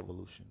our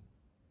evolution,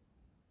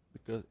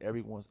 because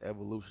everyone's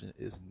evolution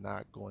is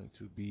not going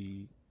to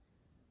be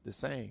the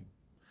same.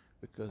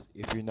 Because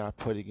if you're not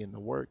putting in the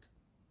work,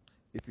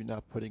 if you're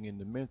not putting in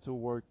the mental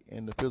work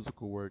and the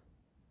physical work,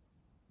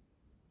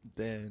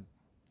 then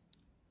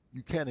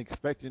you can't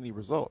expect any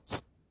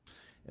results.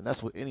 And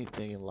that's with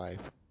anything in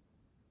life.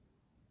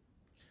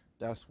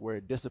 That's where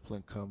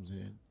discipline comes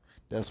in.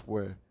 That's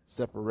where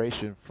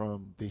separation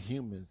from the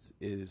humans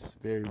is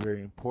very,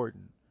 very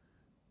important.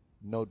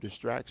 No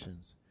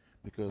distractions,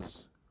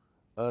 because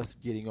us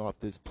getting off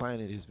this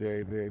planet is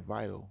very, very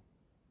vital.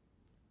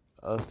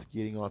 Us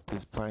getting off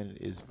this planet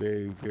is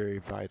very, very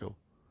vital,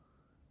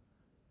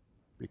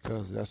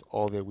 because that's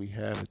all that we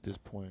have at this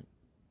point.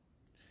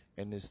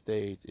 And this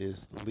stage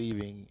is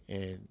leaving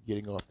and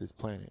getting off this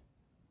planet.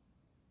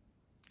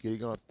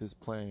 Getting off this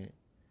planet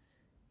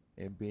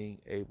and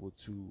being able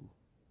to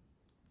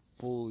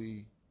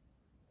fully,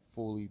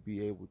 fully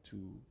be able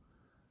to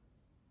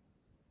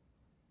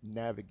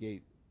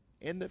navigate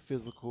in the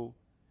physical,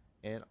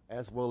 and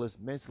as well as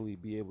mentally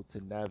be able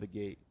to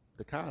navigate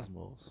the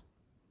cosmos,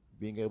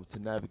 being able to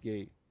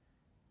navigate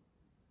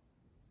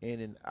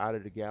in and out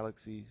of the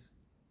galaxies,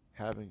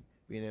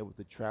 being able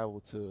to travel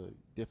to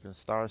different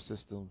star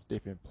systems,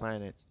 different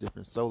planets,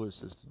 different solar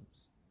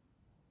systems,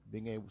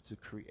 being able to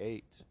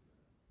create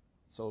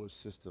solar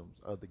systems,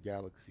 other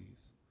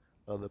galaxies,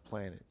 other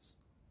planets,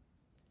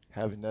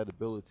 having that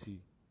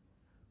ability,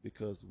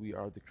 because we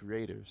are the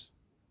creators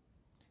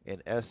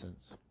in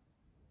essence.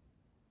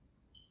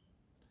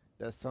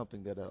 That's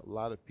something that a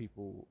lot of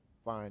people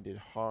find it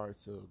hard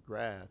to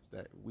grasp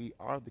that we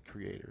are the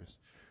creators.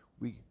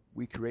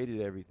 We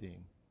created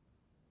everything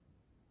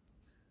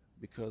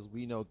because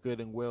we know good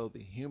and well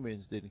the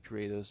humans didn't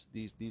create us.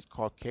 These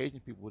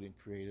Caucasian people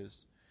didn't create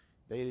us.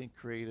 They didn't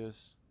create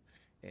us,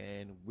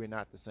 and we're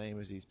not the same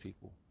as these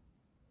people.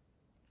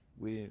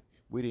 We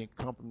didn't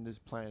come from this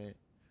planet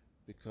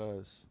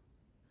because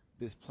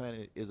this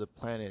planet is a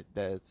planet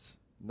that's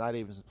not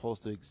even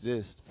supposed to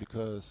exist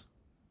because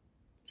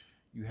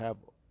you have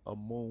a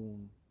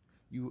moon.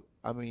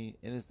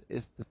 And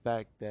it's the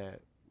fact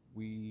that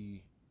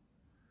we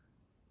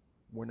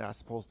we're not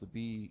supposed to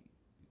be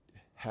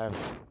have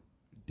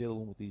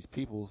dealing with these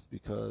peoples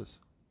because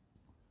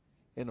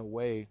in a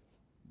way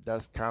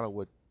that's kind of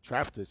what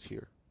trapped us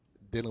here,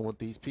 dealing with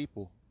these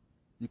people.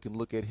 You can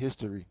look at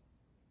history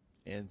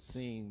and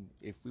seeing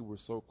if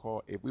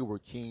we were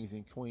kings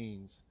and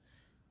queens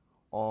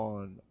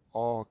on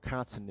all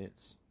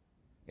continents,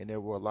 and there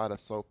were a lot of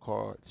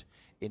so-called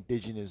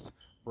indigenous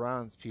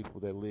bronze people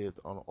that lived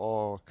on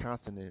all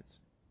continents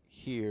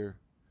here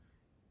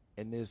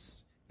in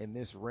this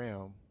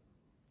realm,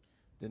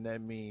 then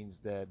that means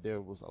that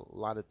there was a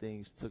lot of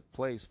things took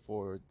place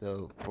for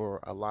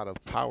a lot of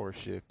power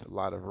shift, a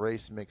lot of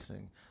race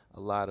mixing, a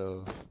lot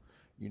of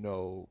you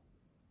know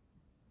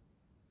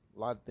a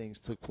lot of things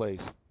took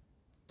place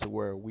to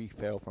where we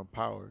fell from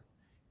power,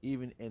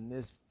 even in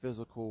this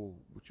physical,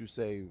 what you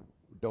say,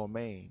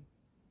 domain.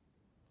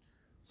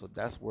 So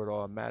that's where it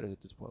all matters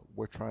at this point.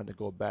 We're trying to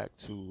go back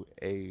to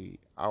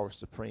our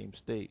supreme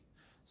state.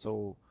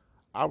 So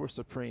our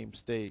supreme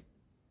state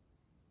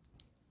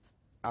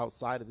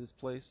outside of this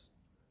place,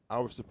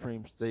 our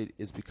supreme state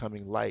is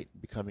becoming light,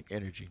 becoming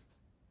energy.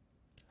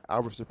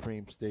 Our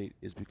supreme state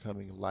is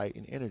becoming light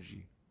and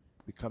energy,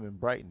 becoming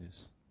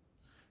brightness,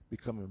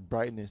 becoming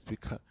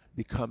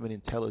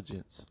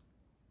intelligence,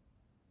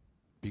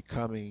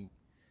 becoming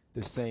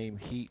the same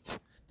heat,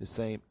 the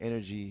same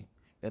energy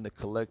in the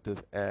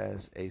collective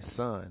as a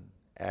sun,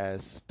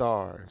 as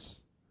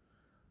stars.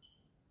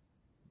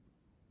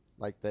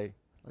 Like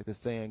the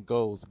saying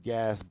goes,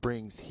 gas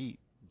brings heat.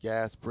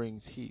 Gas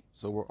brings heat.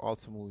 So we're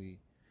ultimately,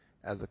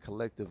 as a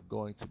collective,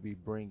 going to be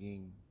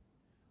bringing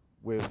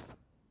with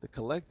the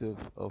collective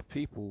of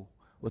people,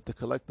 with the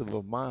collective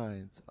of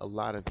minds, a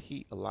lot of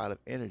heat, a lot of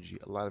energy,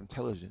 a lot of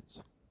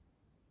intelligence.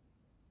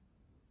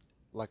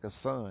 Like a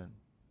sun,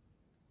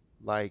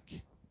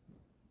 like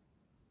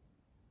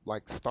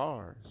like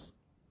stars,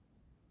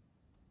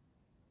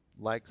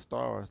 like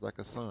stars, like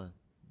a sun,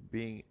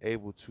 being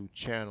able to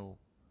channel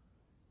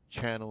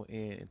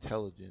in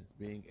intelligence,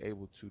 being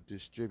able to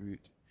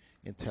distribute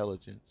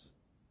intelligence.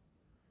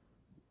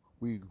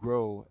 We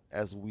grow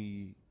as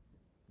we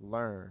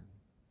learn,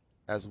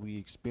 as we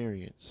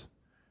experience.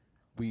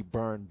 We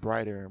burn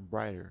brighter and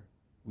brighter.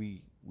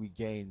 We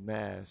gain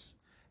mass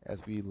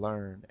as we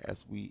learn,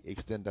 as we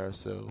extend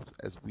ourselves,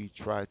 as we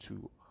try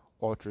to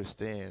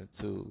understand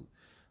to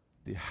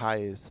the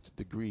highest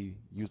degree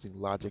using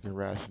logic and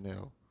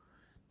rationale.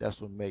 That's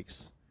what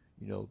makes,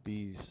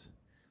 these,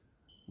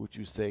 what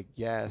you say,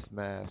 gas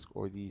masks,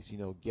 or these,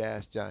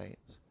 gas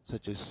giants,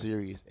 such as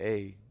Sirius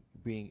A,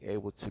 being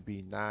able to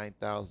be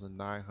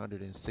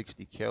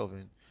 9,960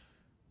 Kelvin.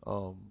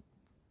 Um,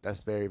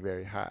 that's very,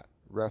 very hot.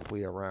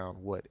 Roughly around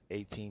what,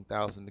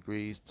 18,000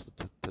 degrees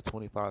to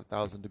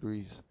 25,000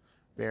 degrees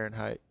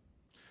Fahrenheit.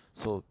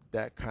 So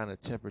that kind of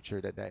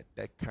temperature, that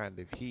kind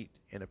of heat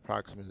and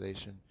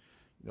approximation,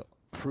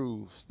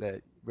 proves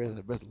that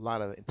there's a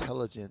lot of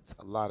intelligence,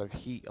 a lot of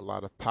heat, a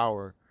lot of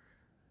power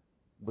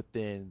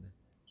within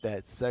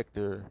that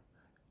sector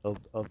of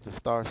the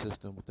star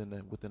system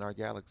within our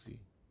galaxy.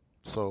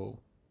 So,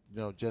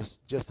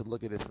 just to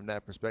look at it from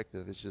that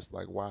perspective, it's just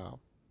like, wow,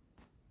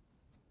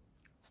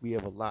 we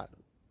have a lot,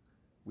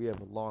 we have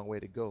a long way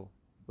to go,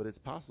 but it's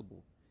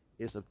possible.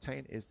 It's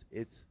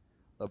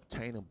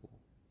obtainable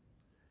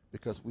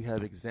because we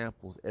have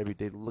examples every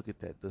day to look at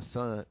that. The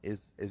sun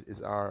is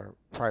our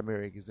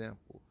primary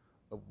example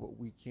of what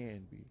we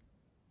can be.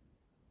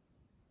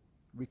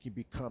 We can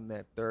become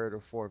that third or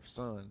fourth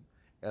sun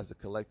as a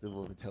collective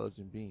of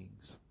intelligent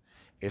beings.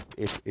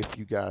 If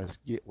you guys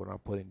get what I'm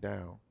putting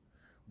down,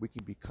 we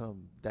can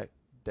become that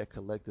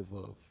collective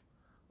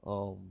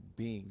of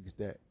beings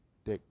that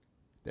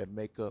that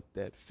make up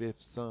that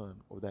fifth sun,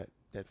 or that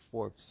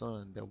fourth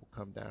sun that will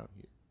come down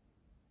here.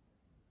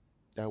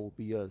 That will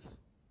be us,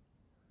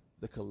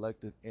 the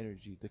collective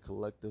energy, the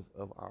collective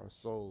of our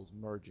souls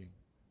merging.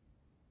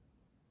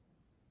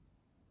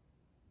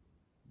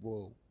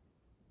 Will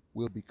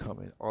will become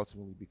and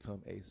ultimately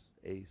become a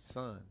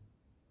sun.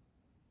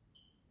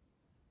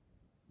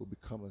 Will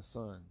become a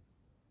sun.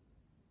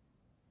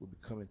 Will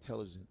become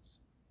intelligence.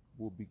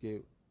 We'll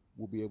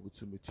be able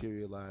to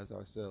materialize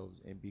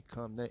ourselves and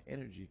become that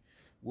energy.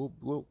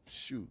 We'll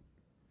shoot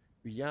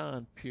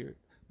beyond pure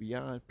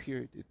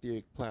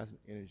etheric plasma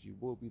energy.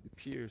 We'll be the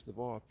purest of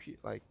all,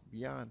 like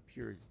beyond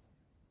purity,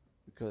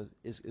 because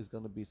it's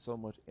going to be so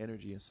much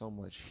energy and so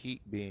much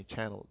heat being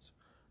channeled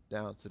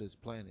down to this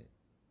planet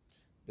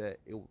that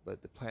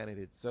the planet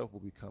itself will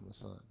become a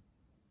sun.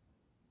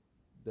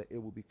 That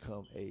it will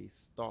become a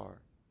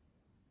star.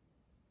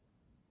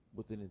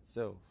 within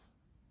itself,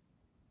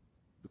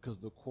 because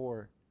the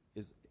core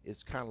is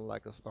kind of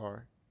like a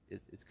star.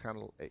 It's kind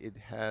of, it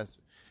has,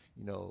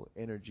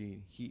 energy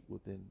and heat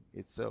within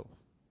itself.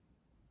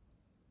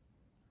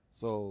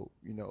 So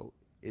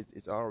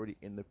it's already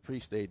in the pre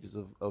stages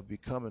of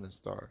becoming a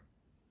star.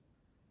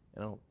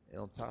 And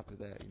on top of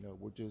that,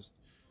 we're just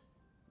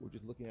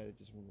looking at it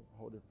just from a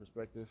whole different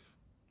perspective.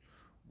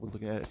 We're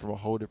looking at it from a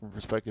whole different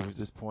perspective at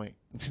this point.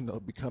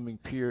 Becoming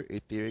pure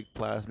etheric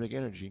plasmic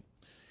energy.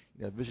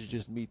 This is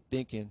just me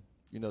thinking.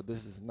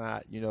 This is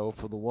not,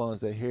 for the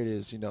ones that hear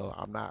this.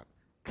 I'm not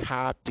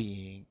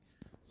copying.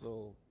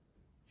 So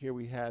here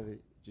we have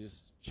it,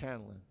 just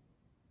channeling,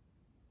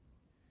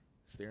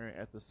 staring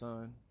at the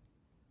sun.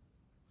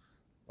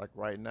 Like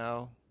right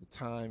now, the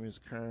time is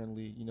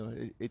currently,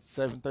 it's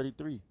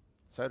 7:33,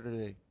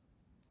 Saturday,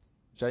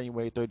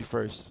 January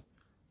 31st,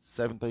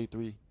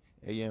 7:33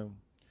 a.m.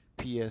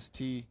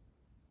 PST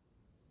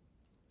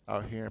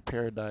out here in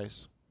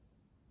paradise.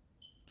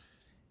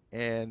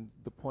 And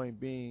the point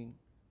being,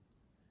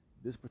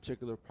 this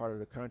particular part of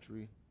the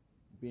country,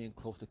 being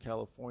close to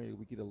California,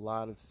 we get a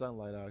lot of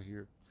sunlight out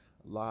here,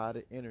 a lot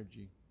of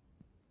energy,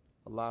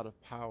 a lot of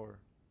power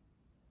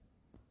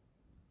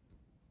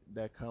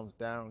that comes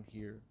down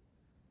here,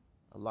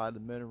 a lot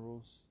of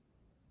minerals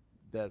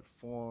that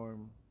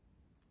form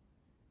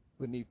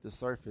beneath the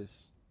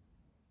surface,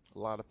 a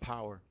lot of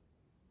power,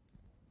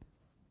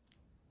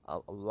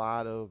 a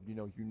lot of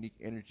unique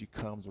energy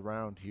comes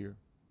around here,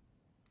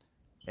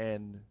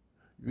 and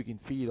we can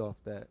feed off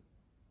that.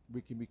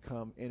 We can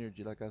become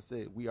energy. Like I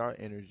said, we are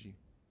energy.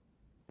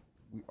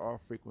 We are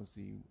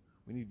frequency.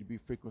 We need to be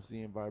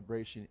frequency and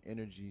vibration,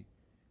 energy,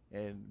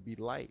 and be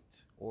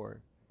light,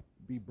 or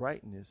be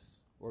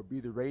brightness, or be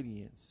the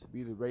radiance.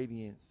 Be the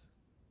radiance.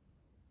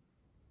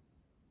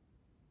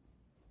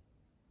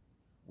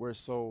 We're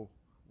so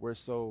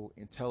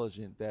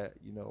intelligent that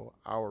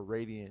our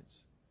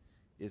radiance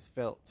is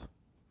felt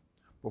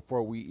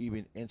before we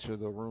even enter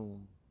the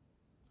room,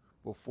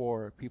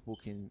 before people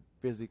can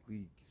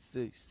physically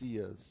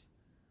see us.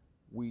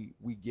 We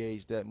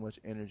gauge that much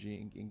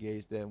energy and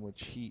engage that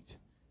much heat.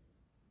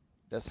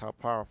 That's how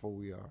powerful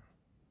we are.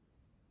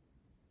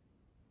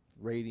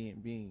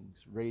 Radiant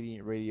beings,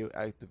 radiant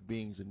radioactive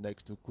beings, and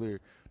next nuclear,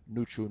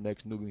 neutral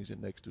next new beings,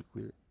 and next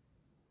nuclear.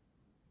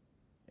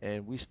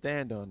 And we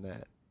stand on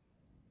that.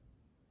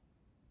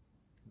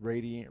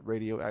 Radiant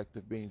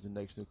radioactive beings, and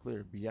next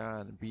nuclear,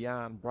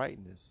 beyond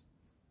brightness.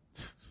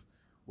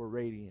 We're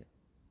radiant,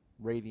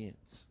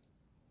 radiance.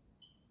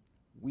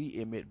 We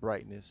emit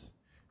brightness.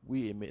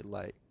 We emit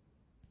light.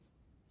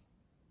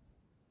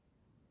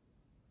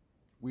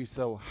 We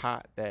so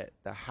hot that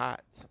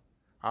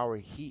our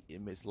heat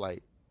emits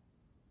light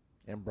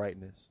and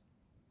brightness.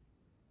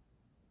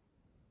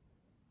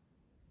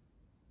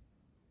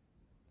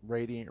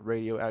 Radiant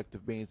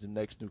radioactive beings, and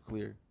next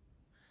nuclear.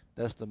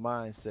 That's the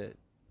mindset.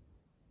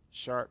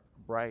 Sharp,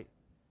 bright,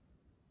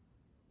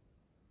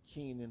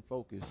 keen and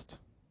focused.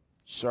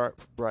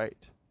 Sharp,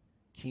 bright,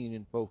 keen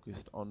and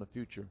focused on the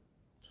future.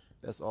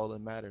 That's all that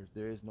matters.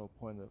 There is no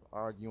point of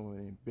arguing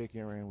and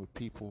bickering with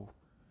people,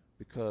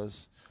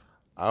 because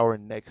our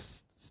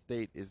next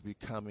state is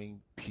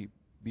becoming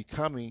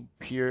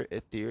pure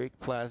etheric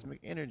plasmic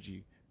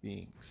energy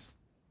beings.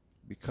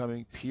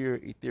 Becoming pure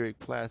etheric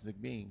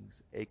plasmic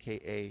beings,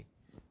 aka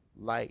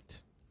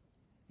light.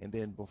 And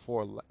then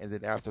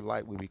after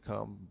light, we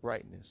become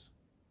brightness.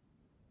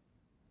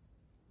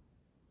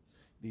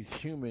 These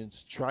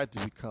humans try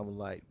to become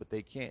light, but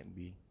they can't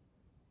be,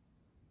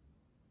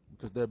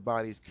 because their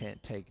bodies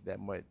can't take that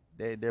much.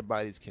 Their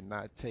bodies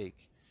cannot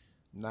take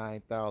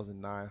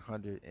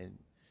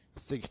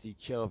 9,960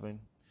 Kelvin.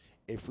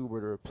 If we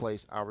were to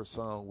replace our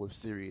sun with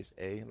Sirius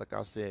A, like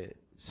I said,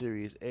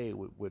 Sirius A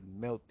would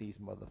melt these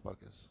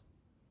motherfuckers.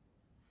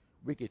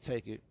 We could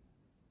take it.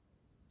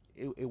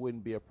 It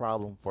wouldn't be a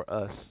problem for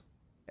us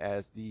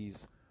as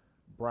these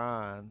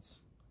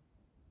bronze,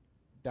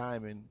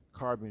 diamond,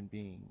 carbon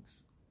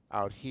beings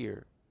out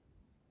here.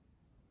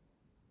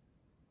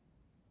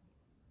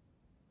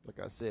 Like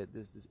I said,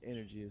 this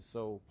energy is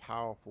so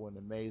powerful and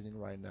amazing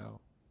right now.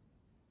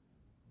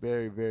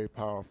 Very, very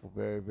powerful.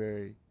 Very,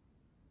 very,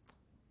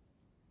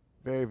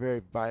 very,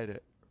 very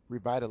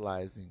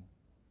revitalizing.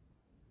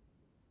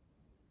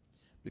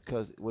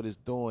 Because what it's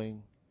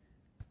doing,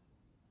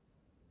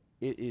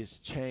 it is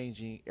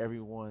changing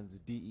everyone's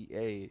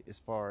DEA as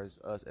far as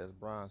us as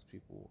bronze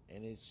people,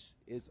 and it's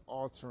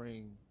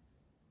altering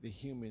the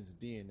humans'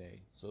 DNA.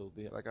 So,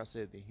 like I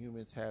said, the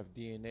humans have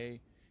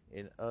DNA,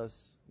 and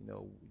us,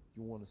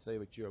 you want to say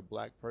that you're a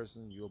black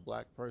person,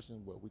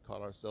 but we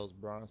call ourselves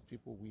bronze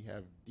people. We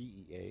have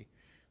DEA.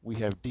 We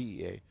have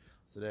DEA.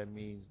 So that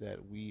means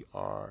that we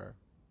are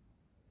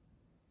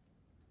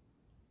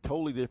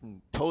totally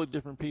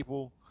different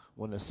people.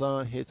 When the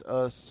sun hits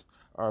us,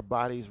 our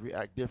bodies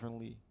react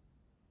differently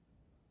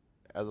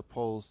as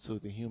opposed to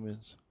the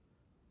humans,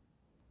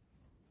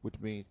 which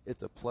means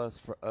it's a plus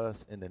for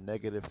us and a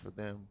negative for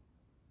them.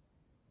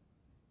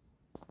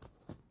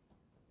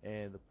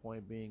 And the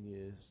point being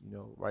is,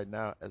 right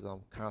now, as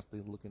I'm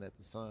constantly looking at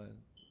the sun,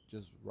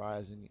 just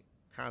rising,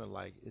 kind of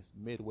like it's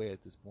midway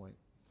at this point.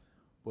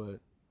 But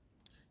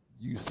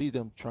you see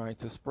them trying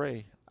to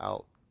spray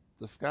out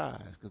the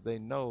skies because they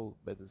know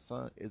that the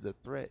sun is a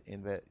threat,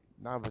 and that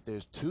now that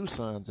there's two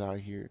suns out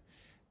here,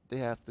 they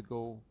have to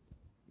go,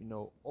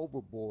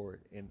 overboard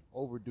and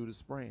overdo the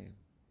spraying.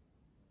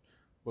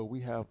 But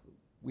we have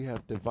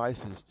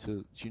devices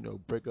to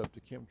break up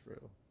the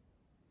chemtrail.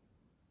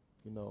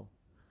 You know,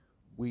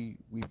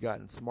 we've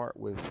gotten smart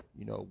with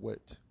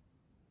what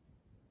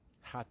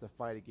how to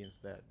fight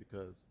against that,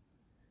 because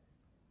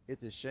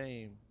it's a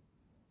shame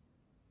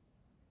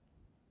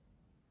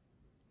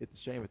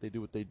that they do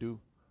what they do.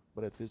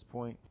 But at this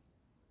point,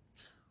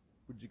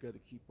 we just got to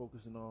keep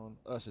focusing on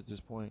us at this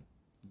point,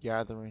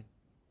 gathering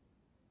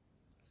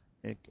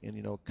and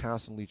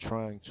constantly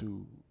trying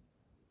to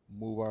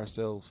move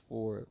ourselves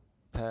forward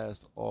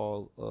past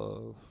all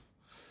of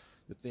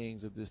the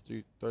things of this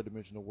third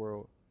dimensional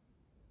world,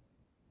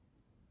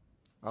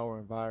 our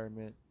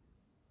environment.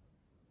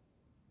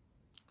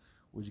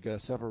 We just gotta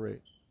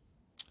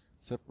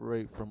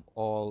separate from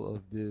all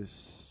of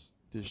this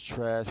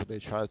trash that they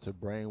try to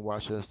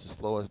brainwash us to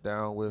slow us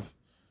down with.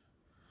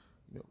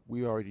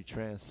 We already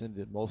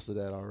transcended most of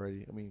that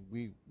already. I mean,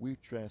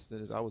 we've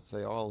transcended, I would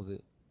say, all of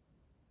it.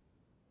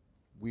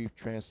 We've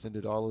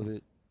transcended all of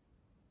it,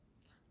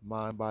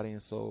 mind, body,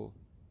 and soul.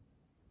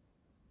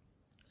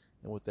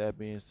 And with that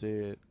being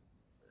said,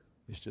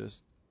 it's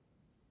just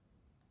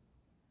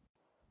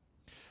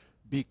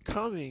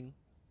becoming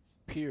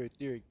pure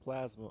etheric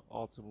plasma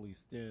ultimately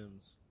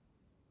stems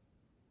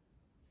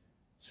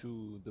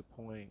to the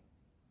point,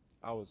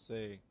 I would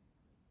say,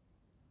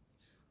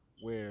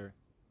 where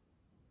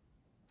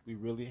we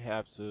really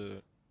have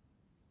to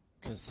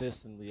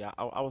consistently,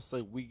 I would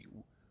say we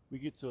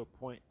get to a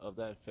point of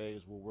that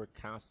phase where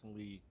we're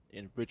constantly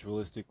and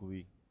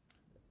ritualistically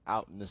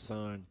out in the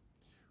sun,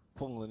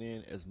 pulling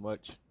in as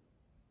much,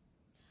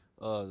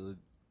 let's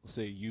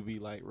say, UV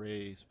light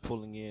rays,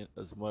 pulling in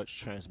as much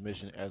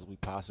transmission as we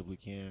possibly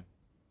can.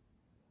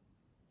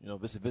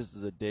 This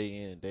is a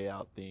day in and day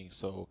out thing.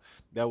 So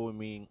that would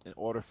mean, in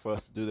order for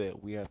us to do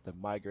that, we have to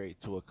migrate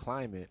to a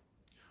climate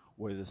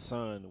where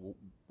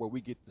where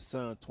we get the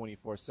sun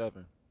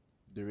 24/7.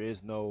 There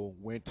is no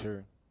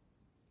winter.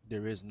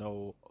 There is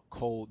no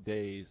cold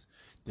days.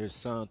 There's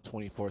sun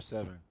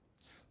 24/7.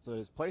 So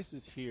there's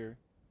places here,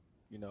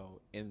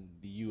 in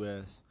the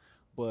U.S.,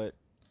 but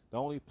the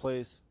only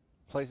places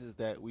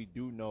that we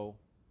do know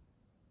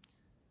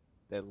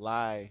that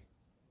lie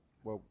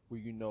where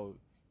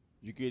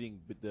you're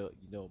getting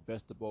the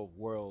best of both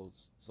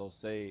worlds. So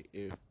say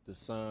if the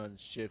sun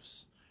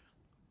shifts,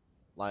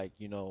 like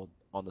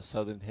on the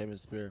southern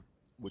hemisphere,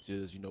 which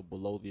is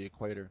below the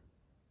equator,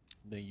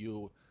 then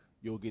you'll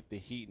get the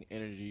heat and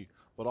energy.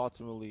 But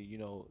ultimately,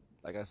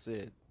 like I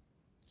said,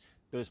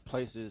 there's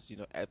places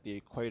at the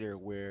equator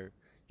where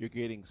you're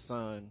getting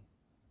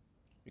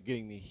you're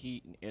getting the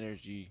heat and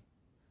energy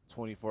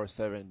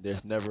 24/7.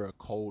 There's never a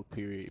cold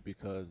period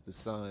because the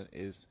sun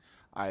is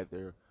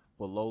either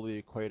below the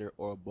equator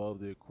or above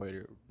the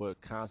equator.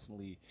 But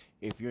constantly,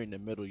 if you're in the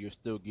middle, you're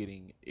still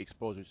getting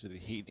exposure to the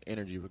heat and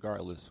energy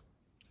regardless.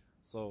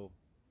 So,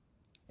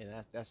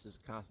 and that's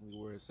just constantly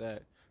where it's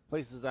at.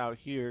 Places out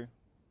here,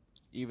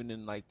 even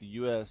in like the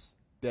U.S.,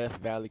 Death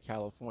Valley,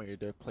 California,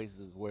 there are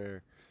places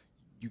where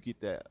you get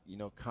that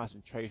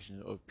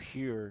concentration of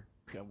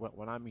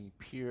when I mean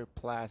pure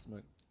plasma,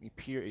 I mean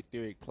pure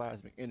etheric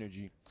plasmic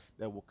energy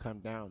that will come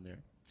down there.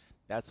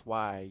 That's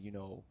why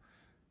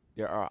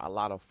there are a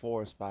lot of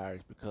forest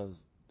fires,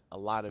 because a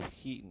lot of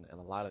heat and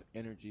a lot of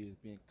energy is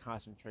being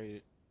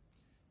concentrated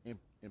in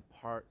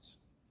parts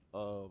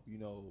of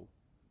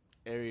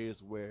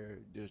areas where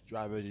there's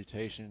dry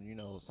vegetation.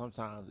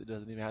 Sometimes it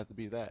doesn't even have to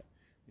be that.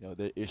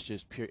 It's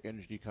just pure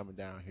energy coming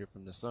down here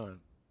from the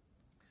sun,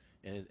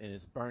 and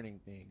it's burning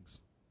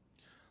things.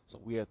 So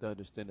we have to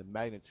understand the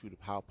magnitude of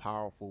how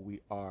powerful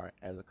we are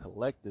as a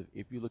collective.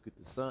 If you look at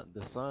the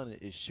sun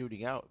is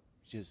shooting out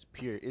just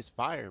pure, it's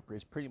fire, but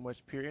it's pretty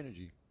much pure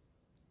energy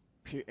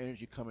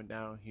coming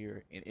down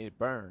here, and it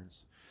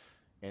burns.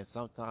 And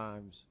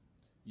sometimes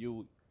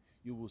you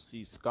you will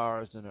see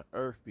scars in the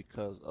earth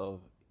because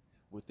of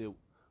what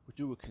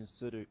you would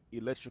consider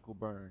electrical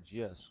burns.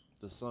 Yes,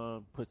 the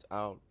sun puts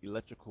out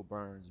electrical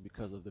burns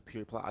because of the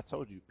pure plasma. I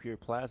told you, pure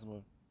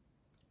plasma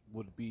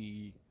would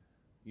be,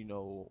 you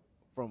know,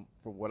 from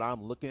what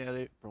I'm looking at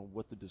it, from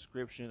what the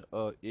description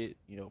of it,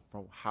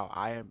 from how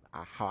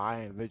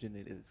I envision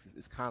it is,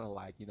 it's kind of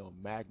like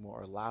magma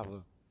or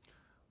lava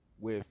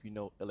with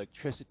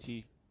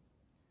electricity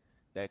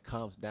that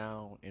comes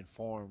down in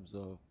forms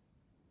of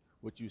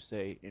what you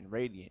say in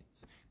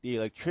radiance. The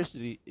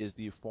electricity is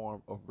the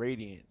form of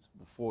radiance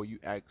before you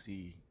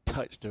actually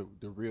touch the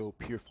real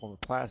pure form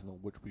of plasma,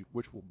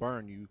 which will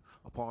burn you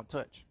upon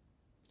touch.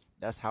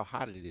 That's how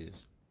hot it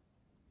is.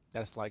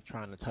 That's like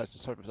trying to touch the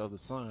surface of the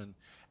sun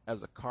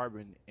as a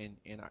carbon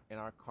in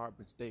our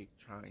carbon state,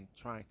 trying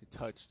to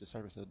touch the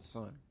surface of the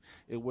sun.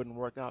 It wouldn't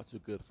work out too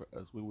good for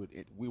us.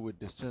 We would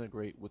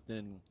disintegrate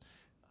within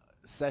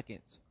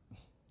seconds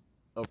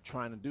of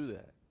trying to do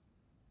that.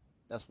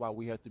 That's why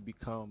we have to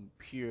become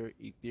pure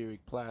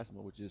etheric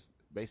plasma, which is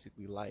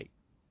basically light,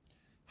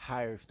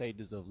 higher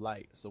stages of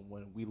light. So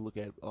when we look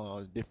at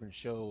different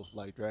shows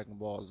like Dragon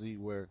Ball Z,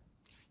 where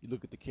you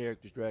look at the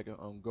characters, Dragon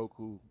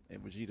Goku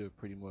and Vegeta,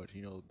 pretty much,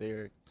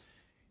 they're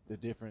the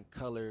different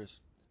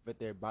colors that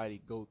their body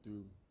go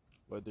through,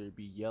 whether it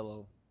be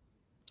yellow,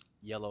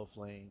 yellow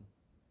flame,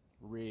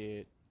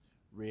 red,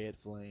 red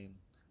flame,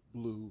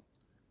 blue,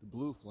 the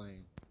blue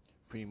flame.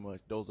 Pretty much,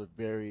 those are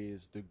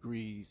various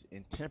degrees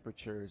and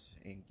temperatures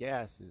and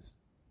gases,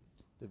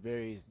 the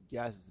various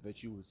gases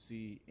that you would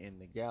see in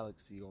the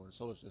galaxy or the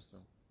solar system,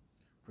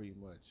 pretty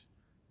much,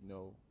 you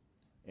know,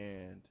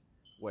 and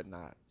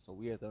whatnot. So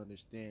we have to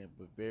understand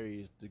the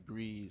various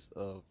degrees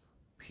of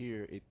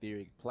pure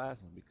etheric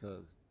plasma,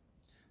 because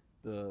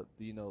the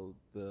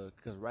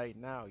because right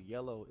now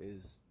yellow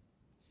is,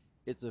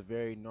 it's a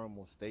very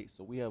normal state.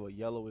 So we have a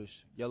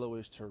yellowish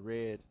to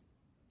red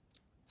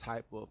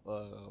type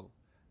of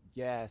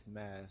gas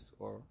mass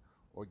or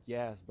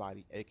gas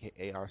body,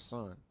 aka our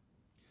sun.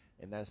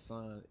 And that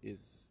sun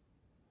is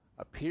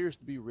appears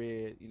to be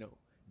red.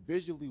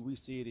 Visually we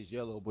see it as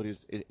yellow, but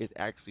it's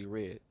actually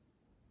red.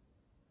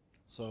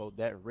 So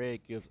that red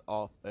gives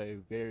off a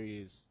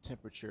various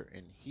temperature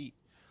and heat.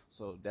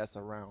 So that's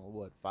around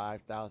what,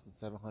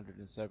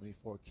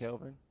 5,774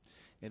 Kelvin.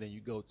 And then you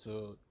go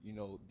to,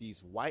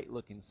 these white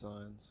looking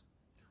suns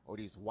or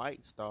these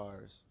white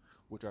stars,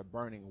 which are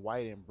burning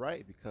white and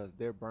bright because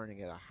they're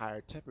burning at a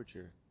higher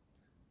temperature.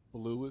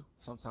 Blue,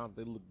 sometimes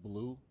they look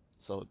blue.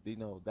 So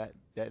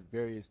that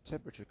various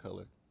temperature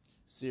color.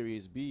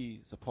 Sirius B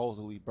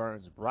supposedly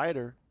burns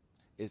brighter,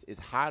 is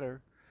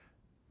hotter,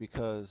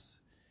 because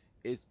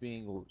it's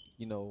being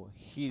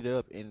heated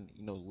up and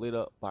lit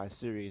up by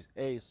Sirius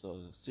A. So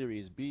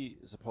Sirius B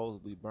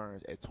supposedly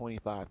burns at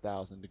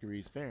 25,000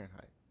 degrees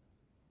Fahrenheit.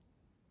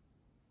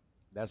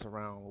 That's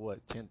around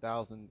what,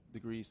 10,000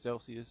 degrees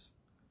Celsius.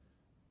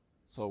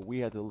 So we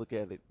have to look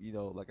at it,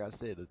 like I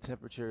said, the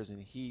temperatures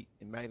and heat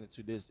and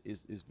magnitude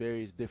is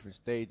various different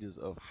stages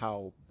of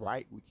how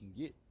bright we can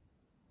get.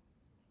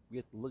 We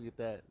have to look at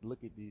that,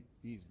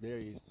 these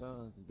various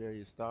suns and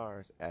various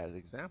stars as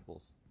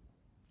examples.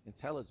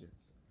 Intelligence.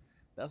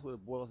 That's what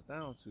it boils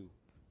down to.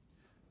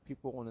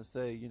 People want to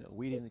say,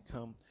 we didn't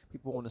come.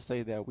 People want to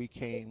say that we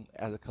came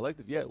as a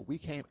collective. Yeah, we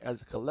came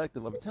as a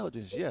collective of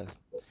intelligence. Yes,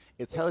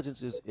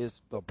 intelligence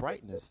is the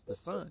brightness, the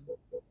sun,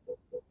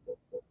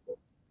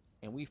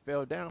 and we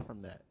fell down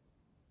from that.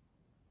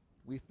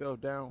 We fell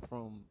down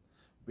from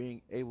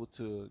being able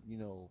to,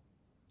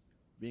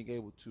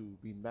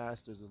 be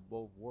masters of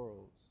both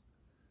worlds,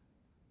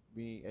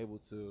 being able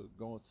to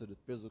go into the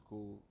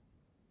physical,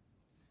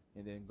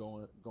 and then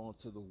going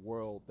to the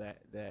world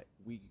that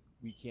we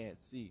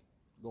can't see,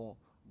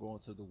 going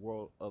to the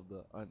world of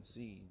the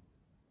unseen,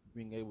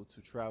 being able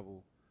to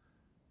travel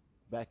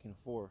back and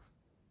forth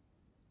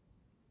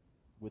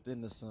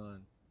within the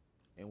sun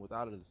and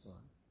without of the sun,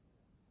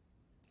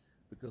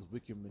 because we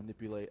can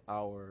manipulate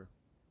our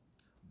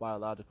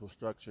biological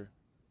structure,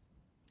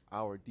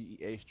 our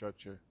DEA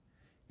structure,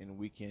 and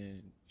we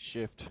can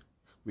shift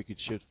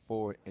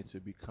forward into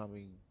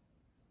becoming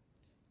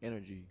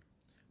energy,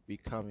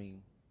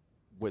 becoming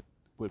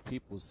what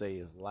people say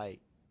is light,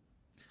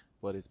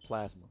 but it's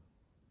plasma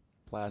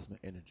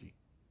energy,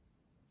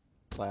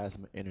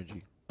 plasma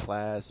energy,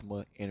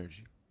 plasma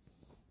energy.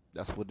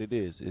 That's what it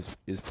is.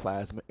 It's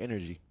plasma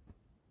energy.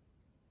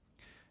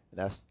 And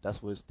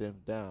that's what it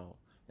stems down.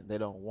 And they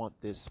don't want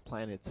this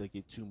planet to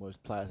get too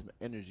much plasma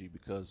energy,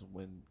 because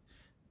when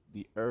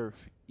the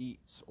Earth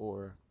eats,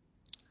 or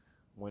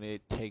when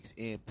it takes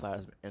in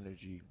plasma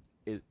energy,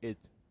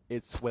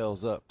 it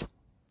swells up.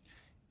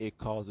 It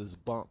causes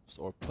bumps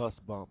or pus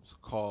bumps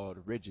called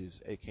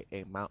ridges,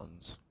 aka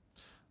mountains.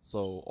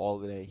 So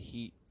all of that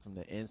heat from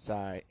the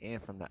inside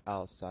and from the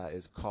outside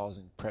is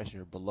causing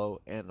pressure below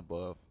and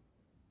above.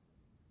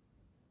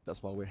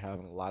 That's why we're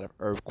having a lot of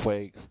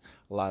earthquakes,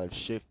 a lot of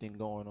shifting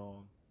going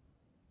on,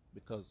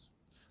 because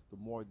the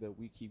more that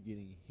we keep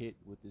getting hit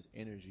with this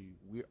energy,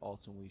 we're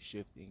ultimately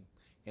shifting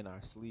in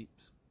our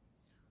sleeps.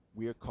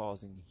 We're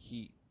causing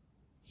heat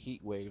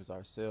waves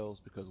ourselves,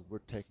 because we're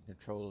taking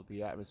control of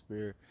the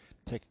atmosphere,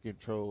 taking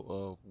control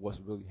of what's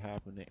really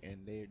happening, and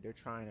they're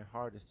trying their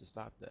hardest to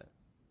stop that.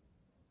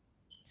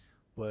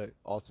 But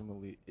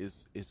ultimately,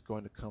 it's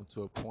going to come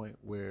to a point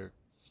where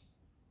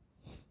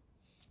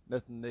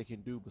nothing they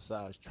can do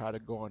besides try to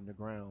go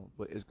underground,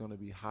 but it's going to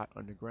be hot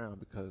underground,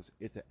 because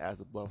it's an as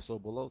above so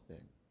below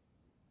thing.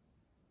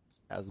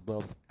 As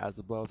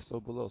above so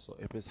below. So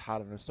if it's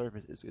hot on the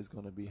surface, it's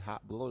going to be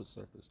hot below the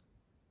surface.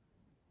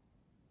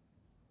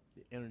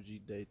 The energy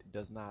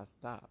does not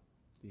stop.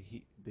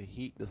 The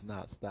heat does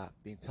not stop.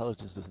 The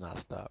intelligence does not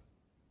stop.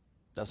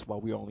 That's why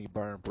we only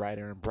burn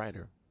brighter and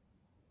brighter.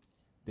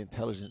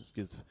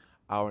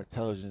 Our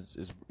intelligence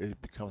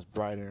it becomes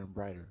brighter and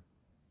brighter.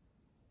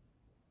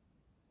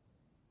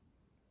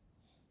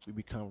 We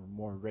become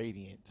more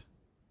radiant.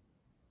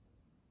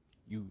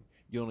 You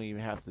don't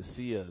even have to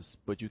see us,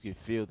 but you can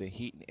feel the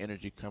heat and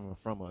energy coming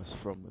from us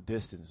from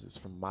distances,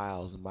 from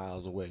miles and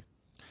miles away.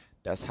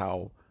 That's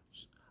how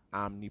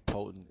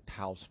omnipotent,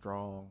 how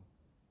strong,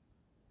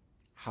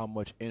 how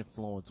much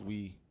influence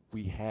we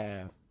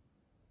have,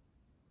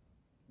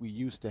 we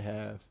used to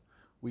have,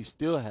 we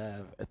still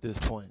have at this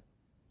point,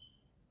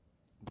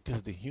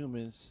 because the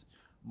humans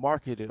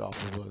market it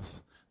off of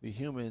us. The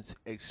humans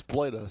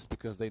exploit us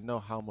because they know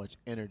how much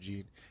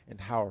energy and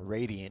how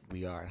radiant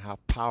we are and how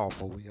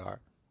powerful we are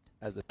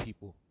as a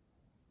people.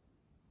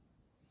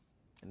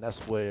 And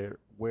that's where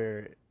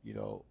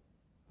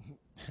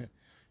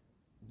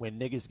when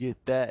niggas get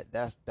that,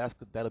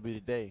 that'll be the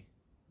day.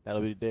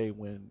 That'll be the day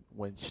when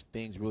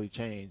things really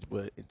change.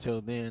 But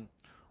until then,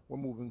 we're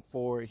moving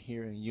forward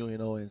here in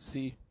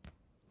UNONC.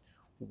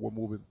 We're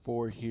moving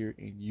forward here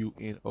in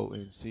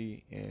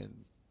UNONC,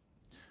 and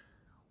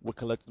we're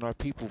collecting our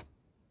people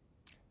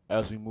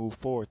as we move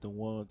forward. The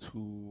ones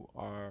who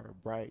are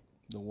bright,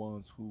 the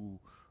ones who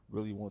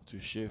really want to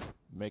shift,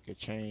 make a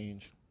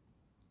change,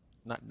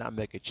 not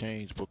make a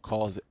change, but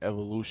cause an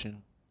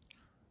evolution,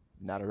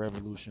 not a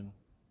revolution.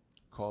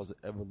 Cause an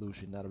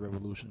evolution, not a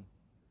revolution.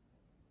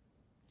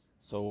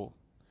 So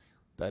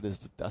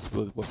that's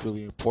really what's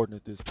really important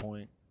at this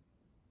point.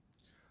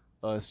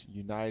 Us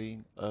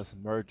uniting, us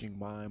merging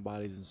mind,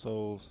 bodies, and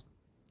souls,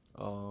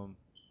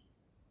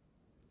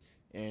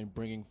 and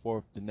bringing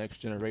forth the next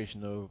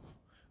generation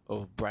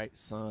of bright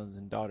sons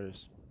and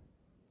daughters,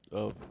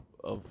 of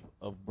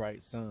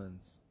bright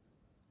sons,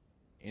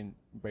 and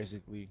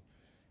basically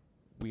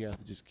we have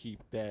to just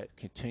keep that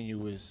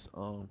continuous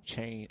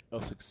chain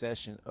of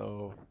succession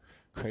of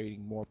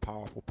creating more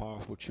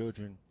powerful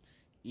children,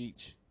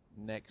 each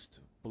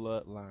next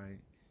bloodline,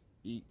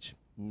 each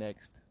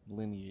next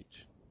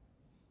lineage.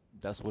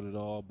 That's what it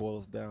all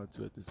boils down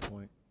to at this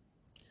point.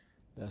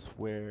 That's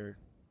where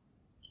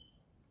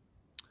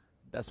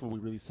we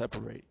really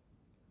separate,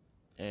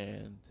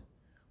 and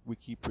we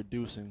keep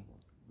producing.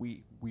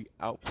 We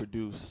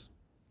outproduce,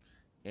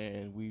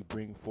 and we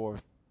bring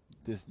forth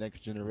this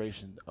next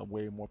generation, a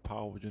way more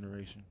powerful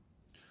generation.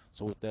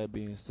 So with that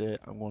being said,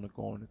 I'm going to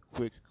go on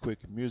a quick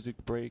music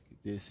break.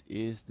 This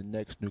is the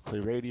Next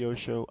Nuclear Radio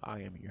Show. I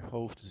am your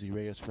host,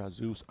 Zirayas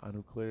Razus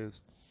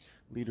Anucleus,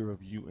 leader of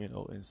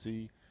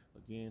UNONC.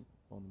 Again,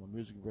 on my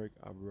music break,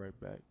 I'll be right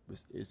back.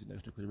 This is the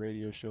Next Nuclear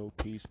Radio Show.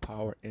 Peace,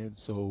 power, and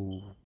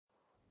soul.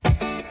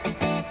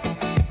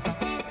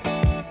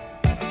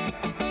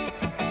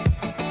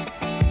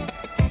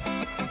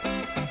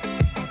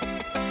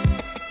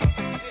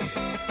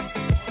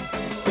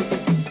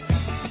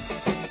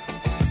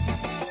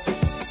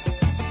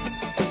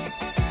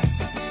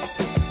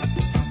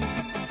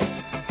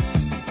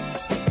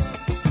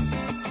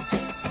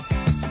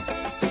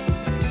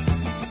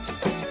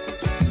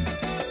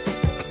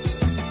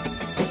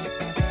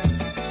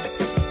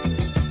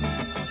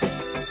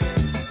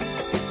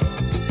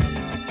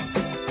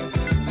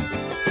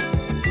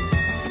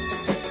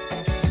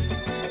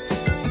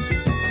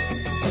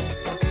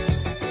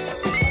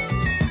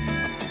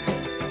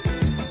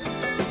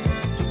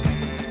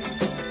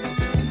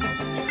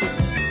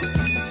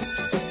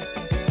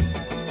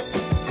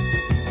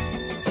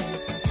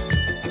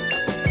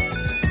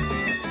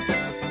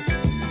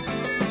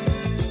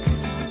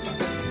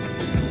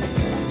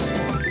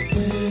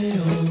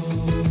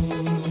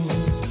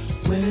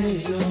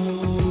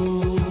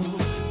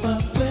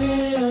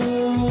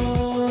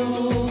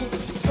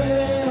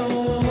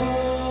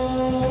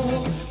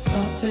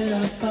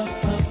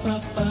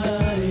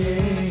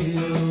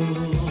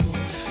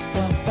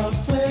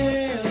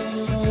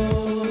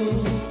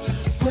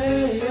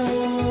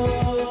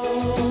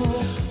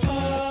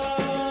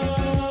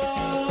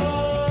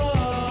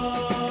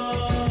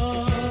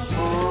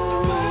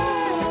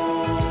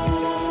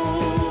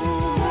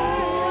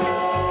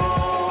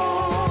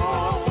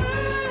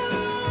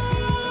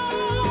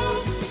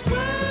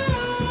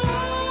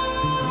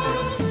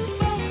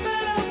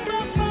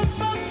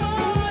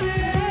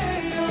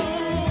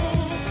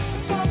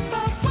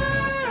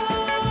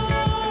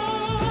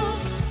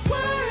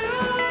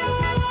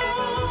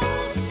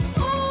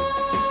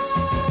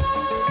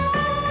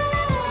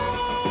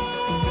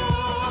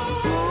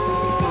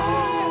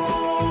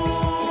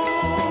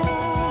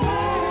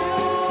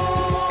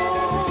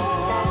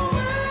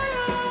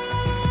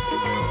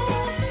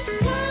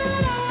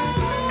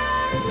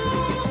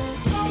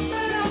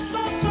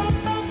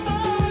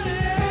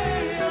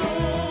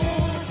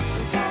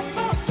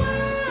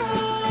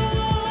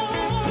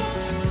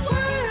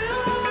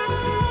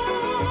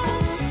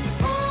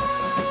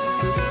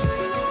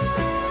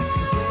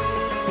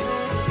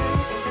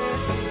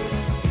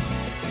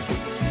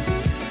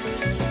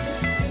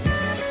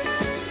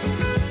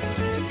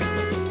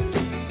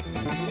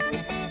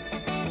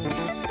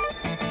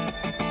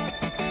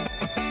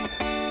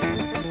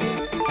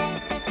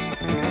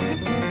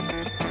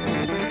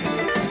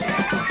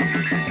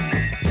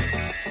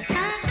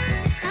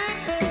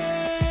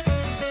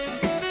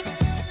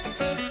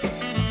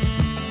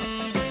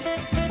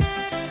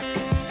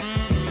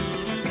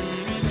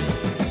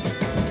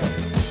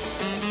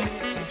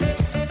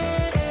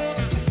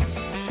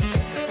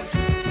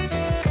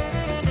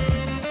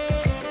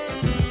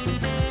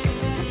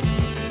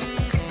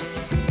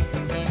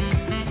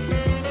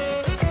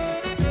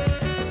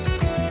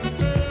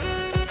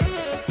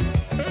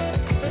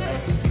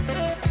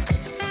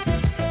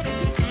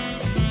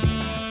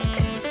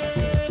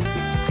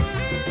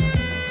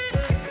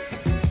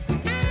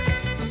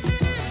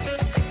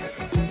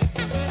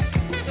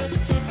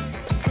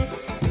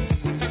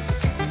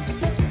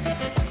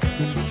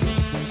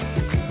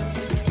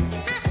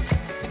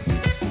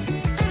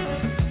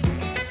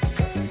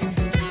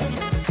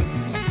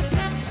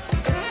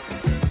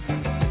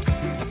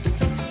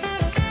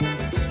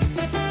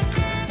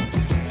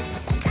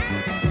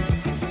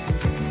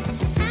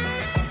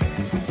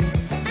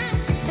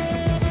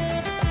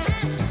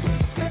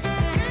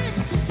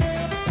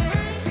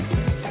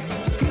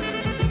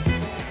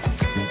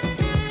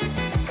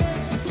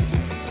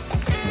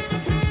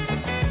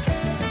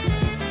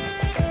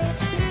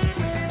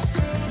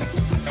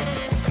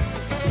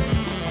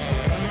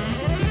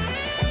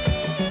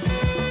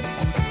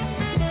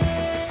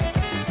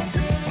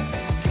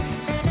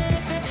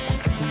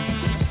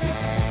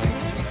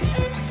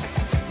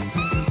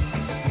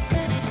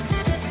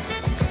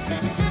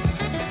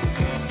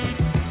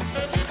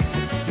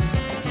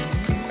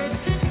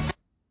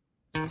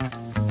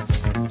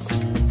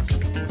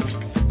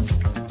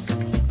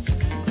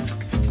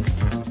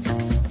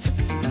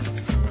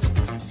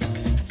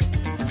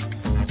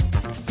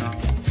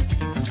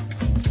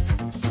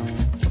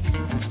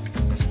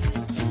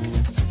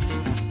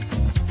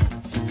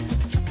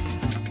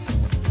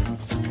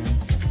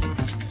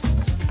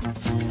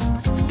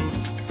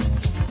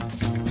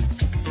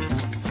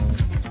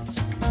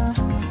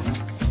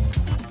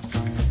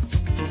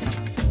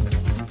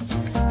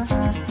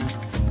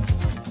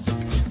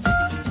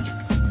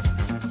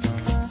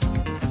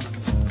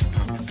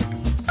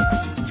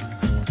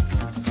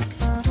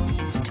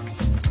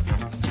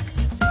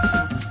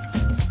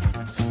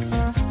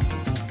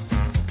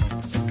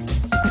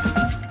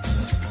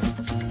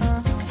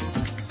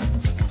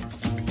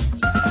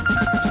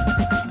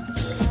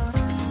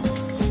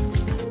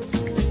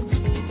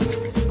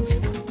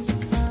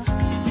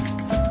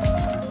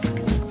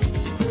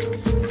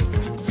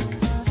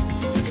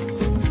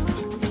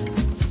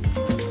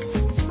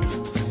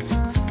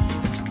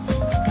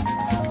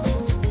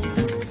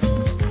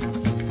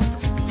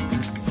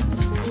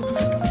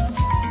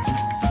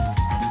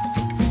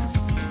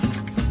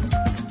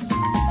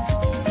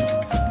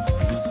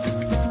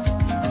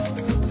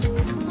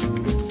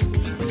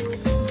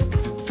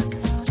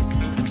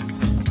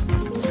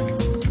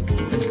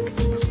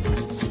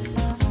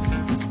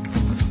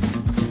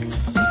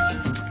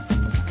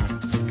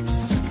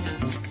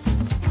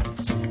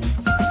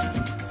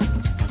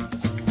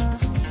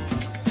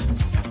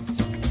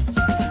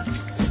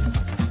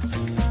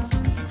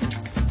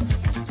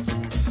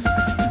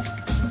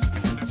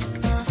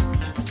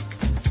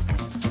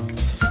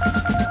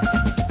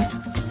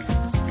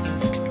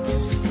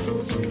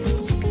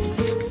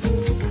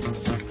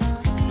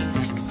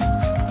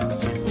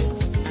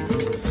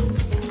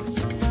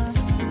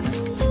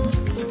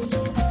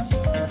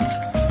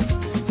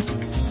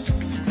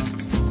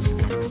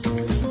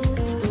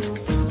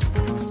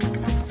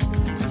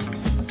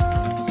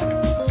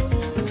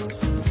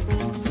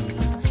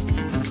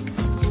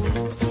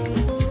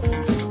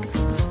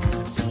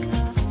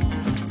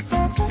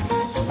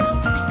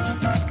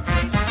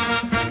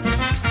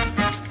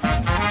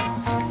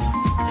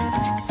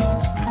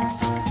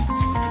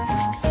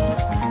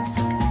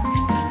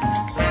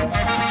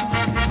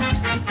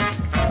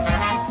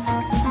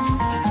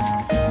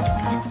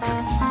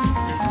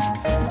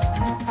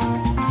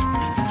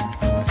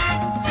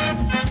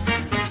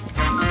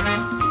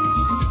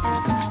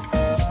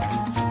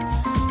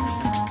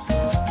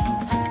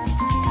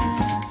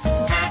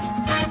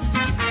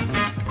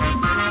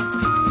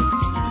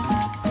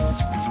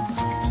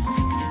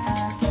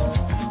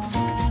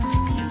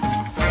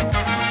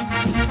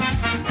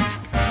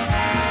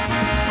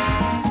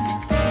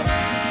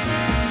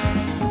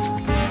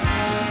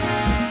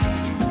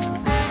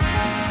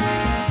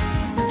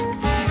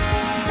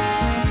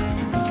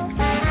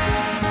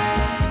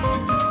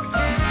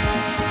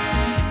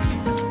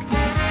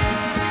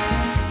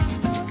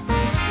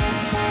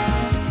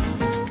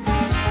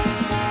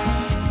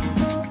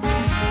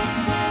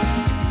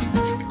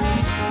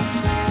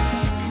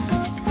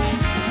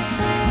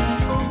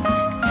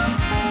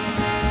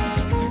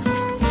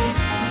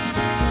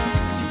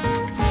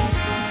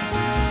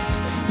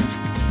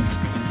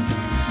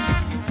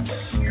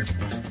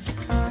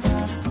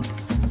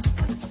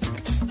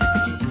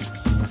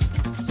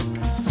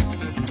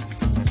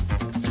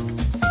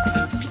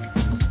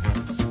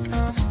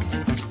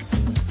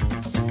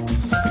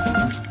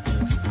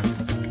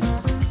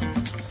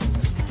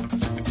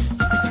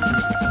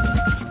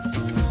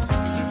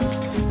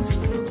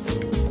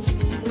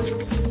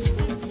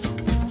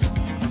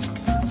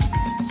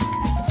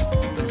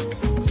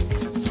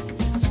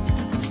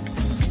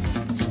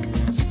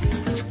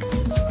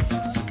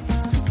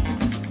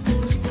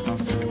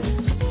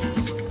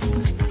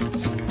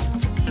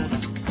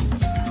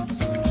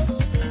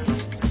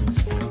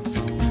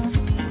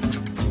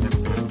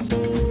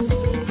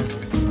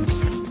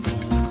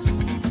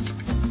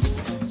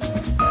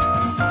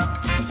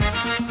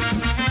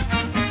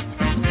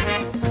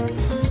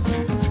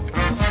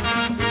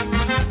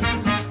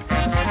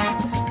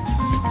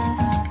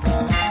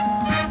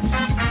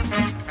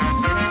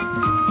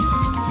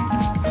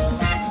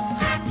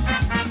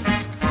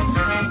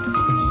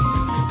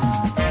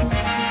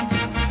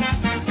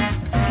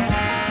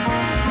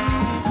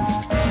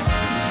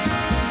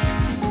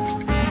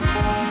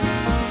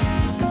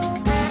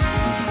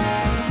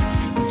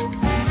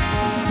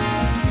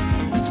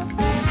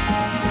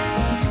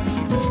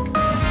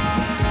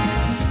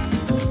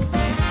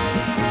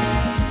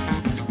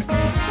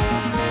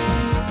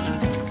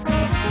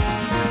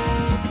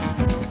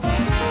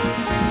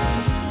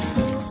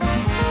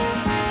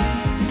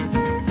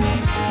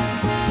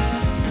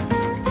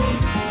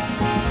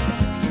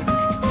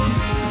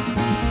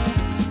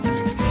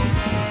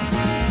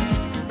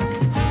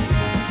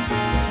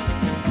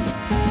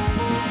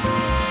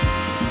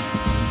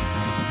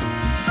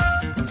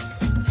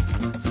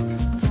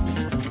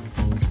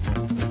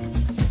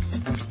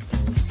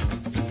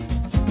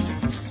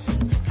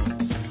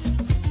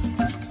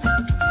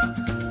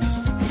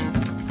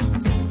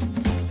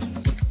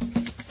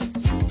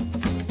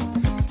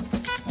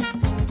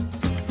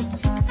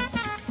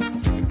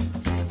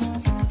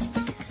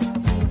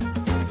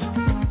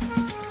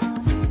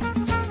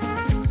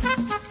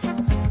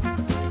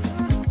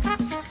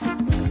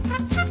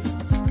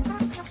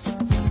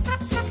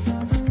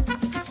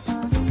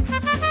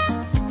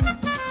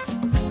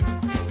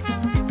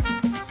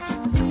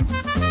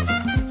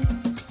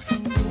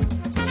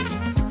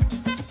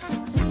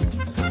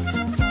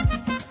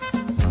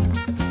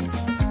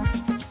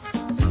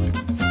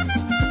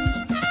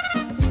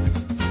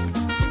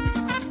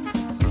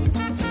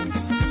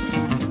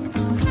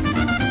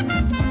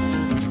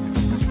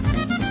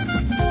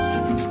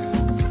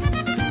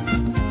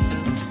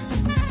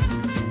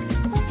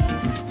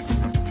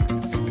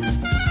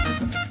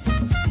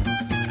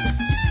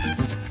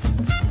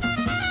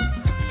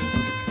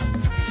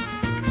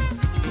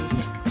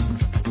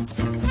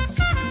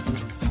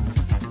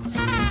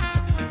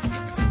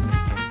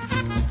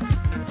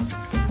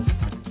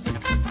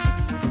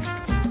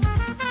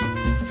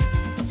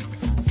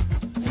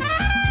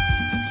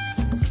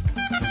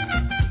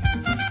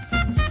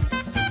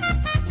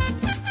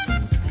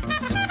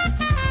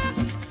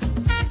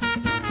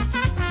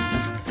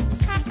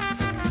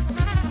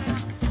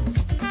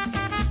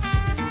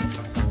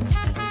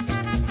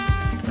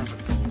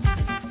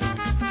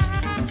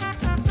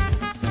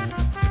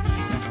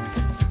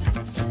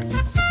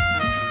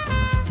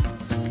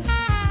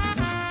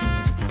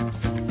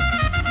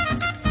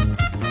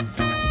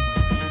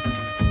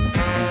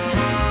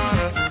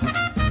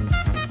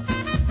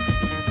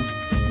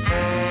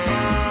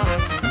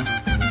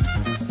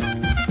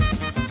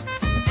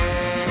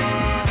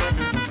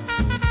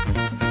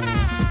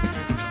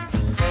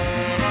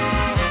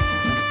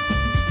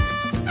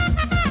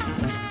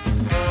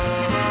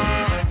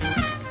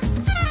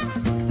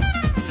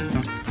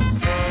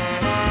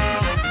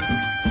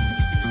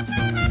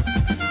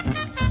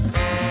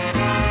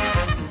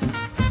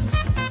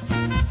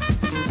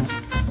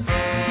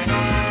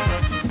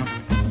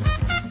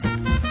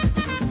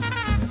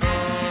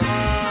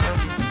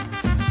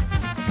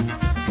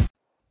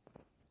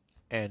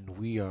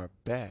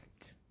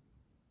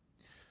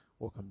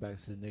 Welcome back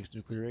to the Next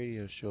Nuclear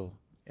Radio Show.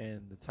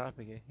 And the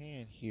topic at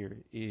hand here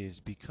is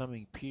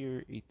becoming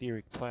pure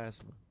etheric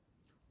plasma,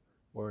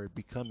 or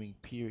becoming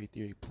pure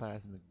etheric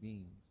plasmic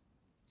beings.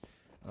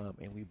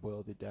 And we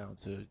boiled it down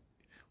to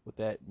what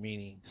that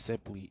meaning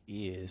simply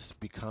is: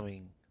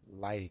 becoming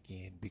light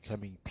again,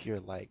 becoming pure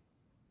light.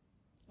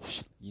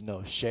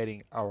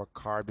 Shedding our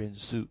carbon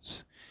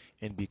suits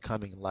and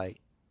becoming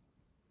light.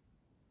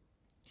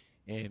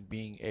 And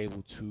being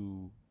able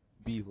to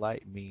be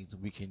light means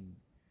we can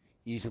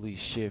easily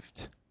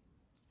shift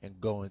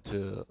and go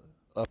into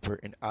upper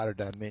and outer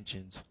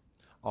dimensions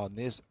on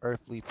this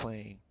earthly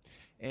plane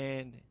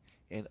and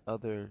in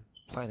other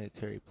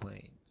planetary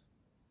planes.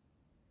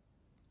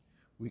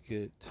 We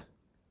could,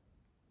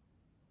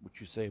 what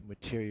you say,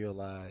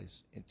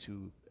 materialize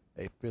into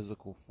a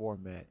physical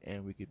format,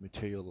 and we could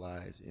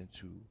materialize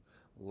into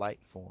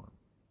light form,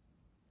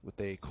 what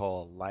they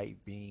call light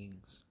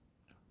beings,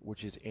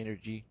 which is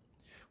energy,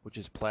 which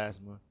is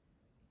plasma.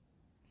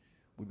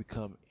 We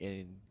become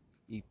an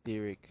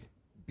etheric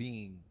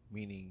being,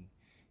 meaning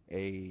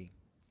a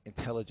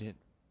intelligent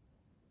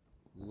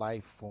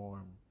life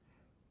form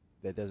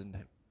that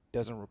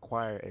doesn't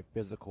require a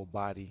physical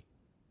body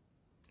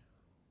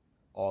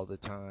all the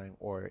time,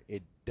 or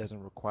it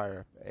doesn't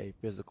require a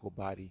physical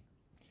body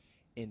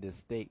in the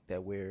state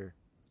that where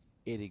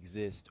it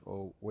exists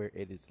or where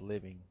it is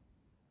living.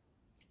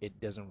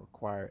 It doesn't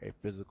require a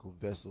physical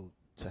vessel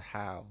to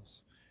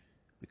house,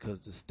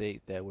 because the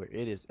state that where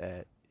it is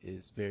at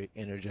is very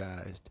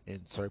energized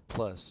and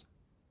surplus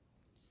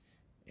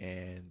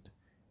and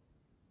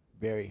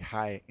very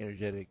high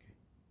energetic,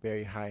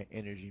 very high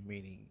energy,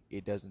 meaning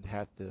it doesn't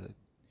have to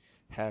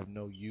have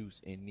no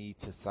use and need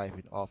to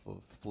siphon off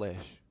of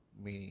flesh,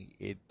 meaning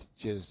it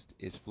just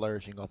is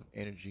flourishing off of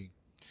energy,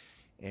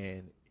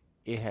 and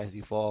it has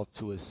evolved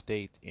to a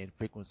state in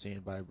frequency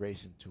and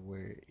vibration to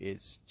where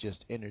it's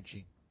just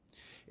energy.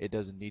 It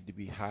doesn't need to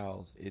be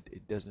housed.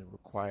 It doesn't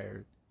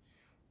require,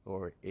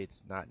 or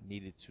it's not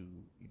needed to,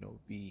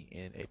 be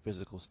in a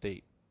physical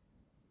state.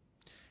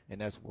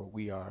 And that's where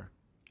we are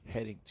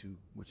heading to,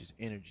 which is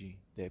energy,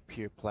 that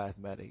pure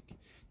plasmatic,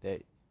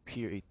 that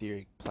pure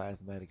etheric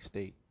plasmatic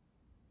state.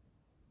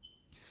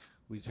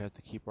 We just have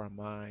to keep our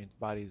mind,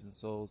 bodies, and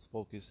souls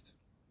focused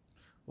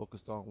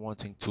on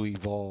wanting to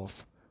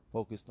evolve,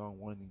 focused on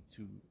wanting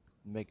to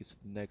make it to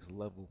the next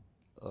level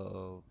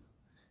of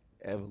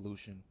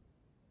evolution,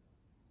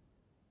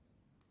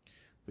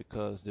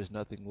 because there's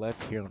nothing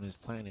left here on this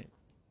planet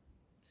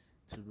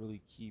to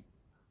really keep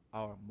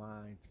our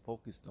minds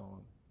focused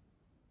on,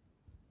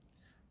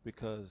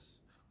 because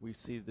we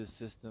see this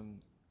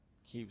system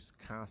keeps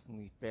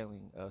constantly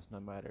failing us, no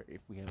matter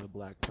if we have a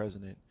black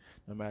president,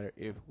 no matter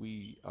if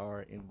we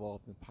are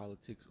involved in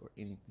politics or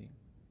anything.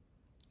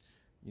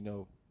 You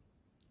know,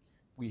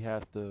 we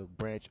have to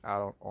branch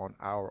out on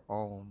our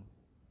own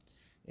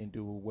and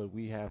do what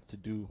we have to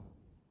do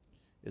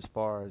as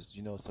far as,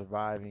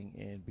 surviving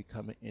and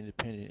becoming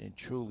independent and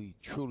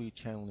truly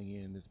channeling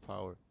in this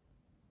power.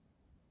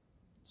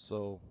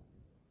 So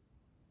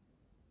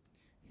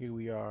here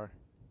we are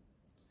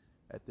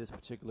at this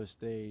particular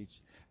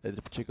stage, at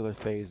this particular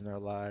phase in our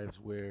lives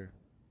where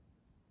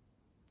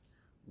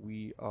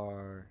we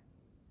are,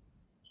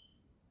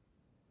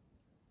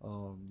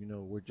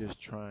 we're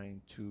just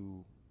trying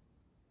to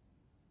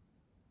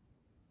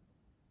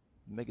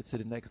make it to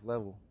the next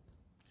level.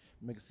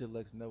 Make it to the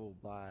next level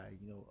by,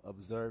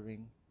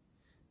 observing,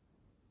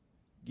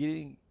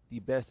 getting the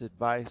best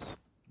advice,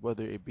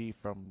 whether it be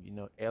from,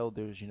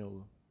 elders,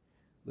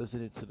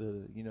 listening to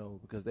the,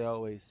 because they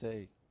always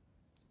say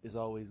it's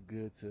always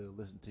good to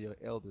listen to your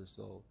elders.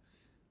 So,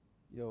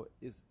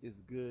 it's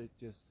good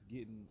just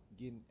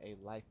getting a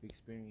life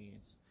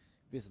experience.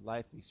 This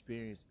life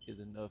experience is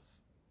enough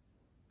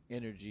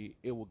energy.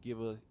 It will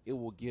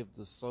give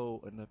the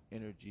soul enough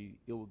energy.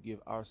 It will give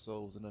our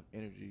souls enough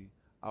energy,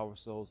 our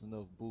souls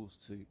enough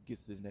boost to get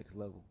to the next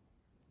level,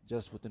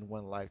 just within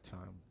one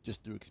lifetime,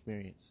 just through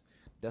experience.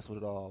 That's what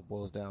it all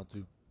boils down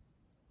to.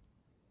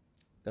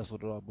 That's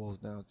what it all boils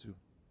down to.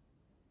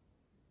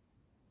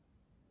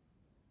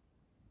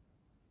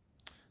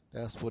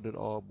 That's what it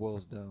all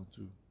boils down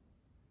to.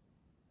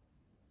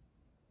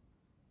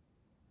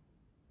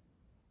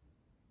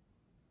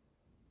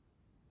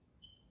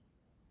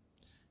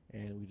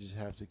 And we just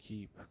have to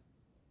keep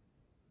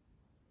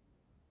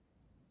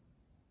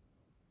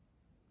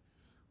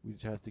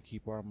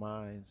our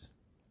minds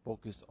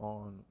focused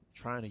on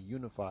trying to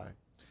unify,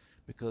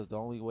 because the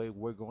only way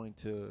we're going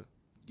to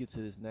get to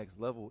this next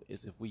level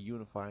is if we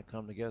unify and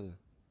come together.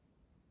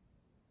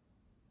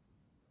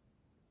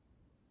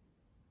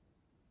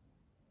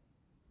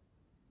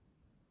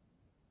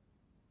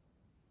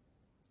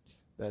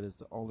 That is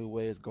the only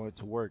way it's going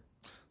to work.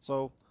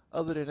 So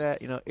other than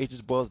that, it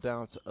just boils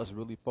down to us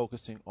really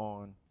focusing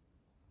on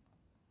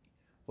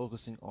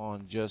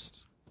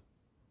just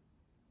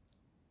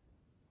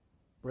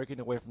breaking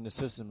away from the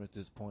system at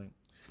this point.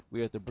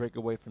 We have to break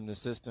away from the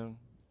system,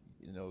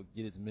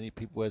 get as many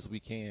people as we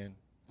can,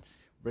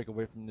 break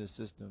away from this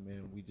system,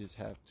 and we just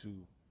have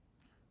to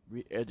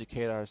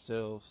re-educate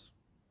ourselves,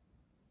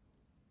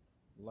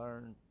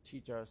 learn,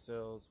 teach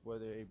ourselves,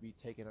 whether it be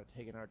taking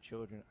our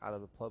children out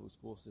of the public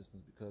school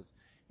systems, because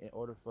in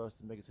order for us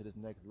to make it to this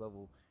next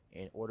level,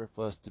 in order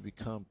for us to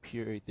become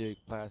pure etheric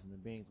plasma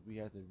beings, we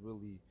have to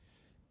really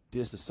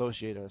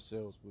disassociate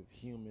ourselves with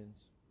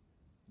humans,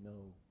 you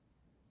know,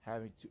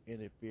 having to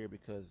interfere,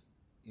 because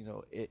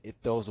it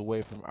throws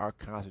away from our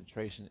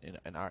concentration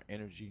and our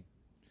energy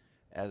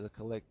as a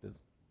collective.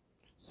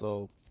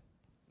 So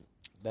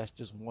that's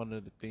just one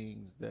of the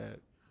things that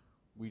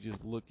we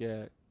just look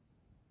at,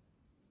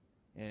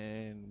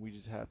 and we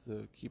just have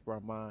to keep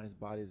our minds,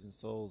 bodies, and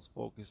souls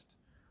focused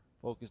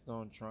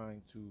on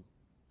trying to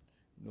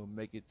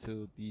make it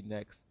to the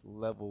next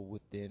level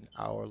within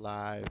our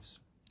lives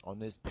on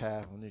this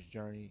path, on this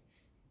journey.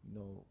 you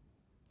know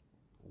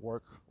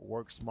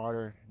work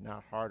smarter,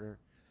 not harder.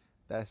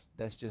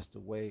 That's just a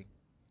way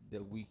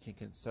that we can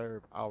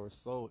conserve our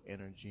soul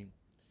energy,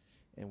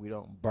 and we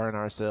don't burn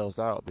ourselves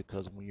out,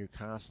 because when you're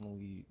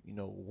constantly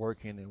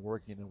working and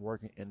working and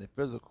working in the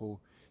physical,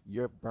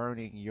 you're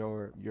burning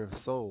your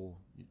soul.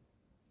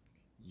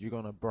 You're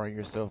gonna burn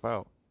yourself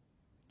out.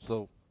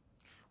 So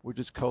we're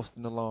just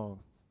coasting along,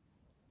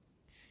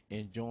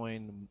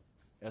 enjoying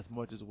as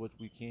much as what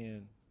we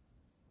can,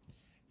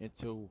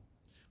 until,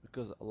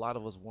 because a lot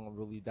of us won't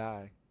really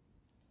die.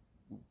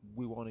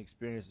 We won't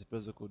experience the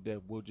physical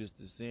death. We'll just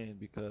descend,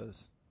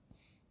 because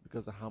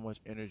of how much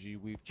energy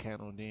we've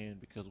channeled in,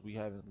 because we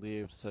haven't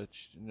lived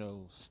such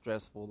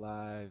stressful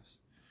lives.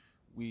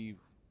 We've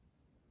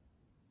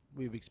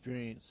we've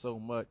experienced so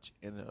much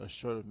in a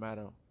short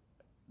amount.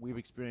 We've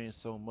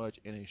experienced so much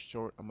in a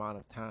short amount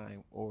of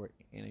time, or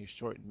in a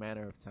short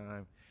manner of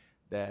time,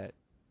 that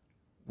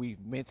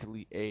we've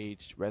mentally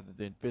aged rather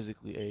than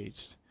physically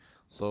aged.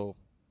 So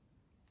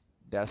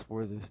that's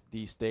where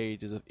these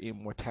stages of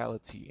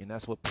immortality, and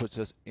that's what puts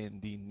us in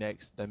the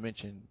next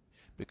dimension,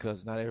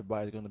 because not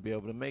everybody's going to be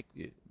able to make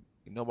it.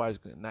 Not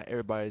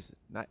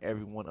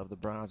every one of the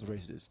bronze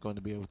races is going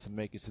to be able to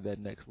make it to that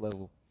next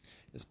level,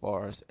 as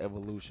far as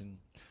evolution,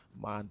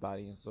 mind,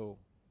 body, and soul.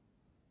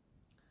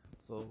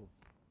 So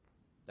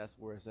that's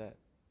where it's at.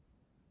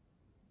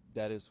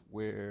 That is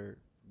where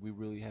we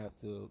really have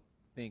to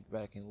think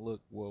back and look.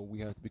 Well,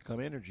 we have to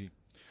become energy.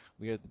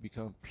 We have to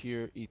become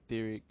pure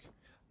etheric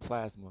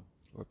plasma,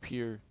 or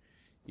pure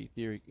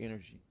etheric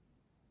energy.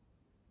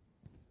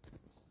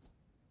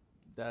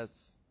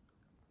 That's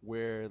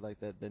where, like,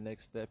 that the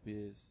next step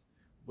is.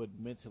 But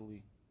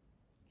mentally,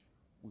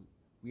 we,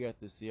 we have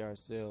to see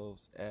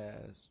ourselves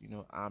as,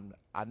 I'm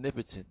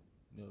omnipotent.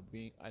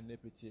 Being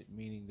omnipotent,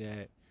 meaning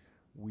that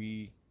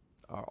we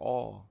are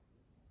all.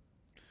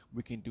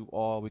 We can do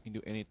all. We can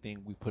do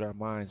anything we put our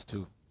minds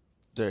to.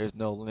 There is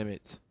no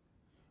limit.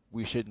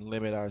 We shouldn't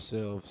limit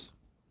ourselves.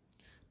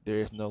 There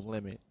is no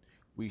limit.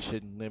 We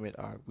should never,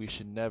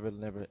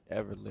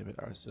 ever limit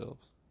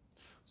ourselves.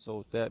 So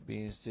with that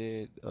being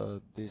said,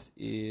 this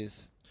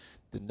is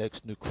the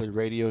Next Nuclear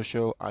Radio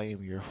Show. I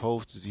am your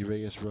host,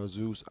 Zirayas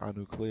Razus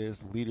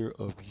Anucleus, leader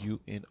of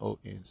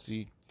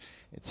UNONC.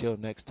 Until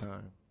next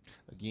time,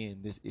 again,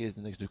 this is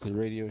the Next Nuclear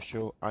Radio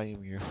Show. I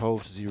am your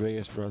host,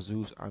 Zirayas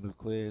Razus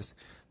Anucleus,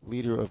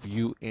 leader of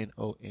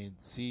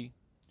UNONC.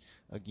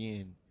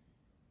 Again,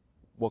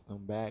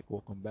 welcome back,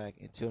 welcome back.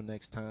 Until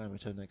next time.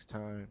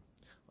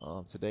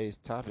 Today's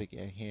topic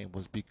at hand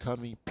was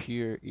becoming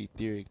pure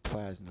etheric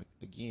plasma.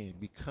 Again,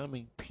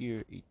 becoming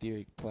pure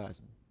etheric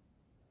plasma.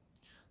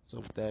 So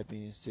with that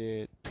being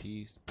said,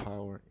 peace,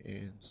 power,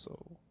 and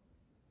soul.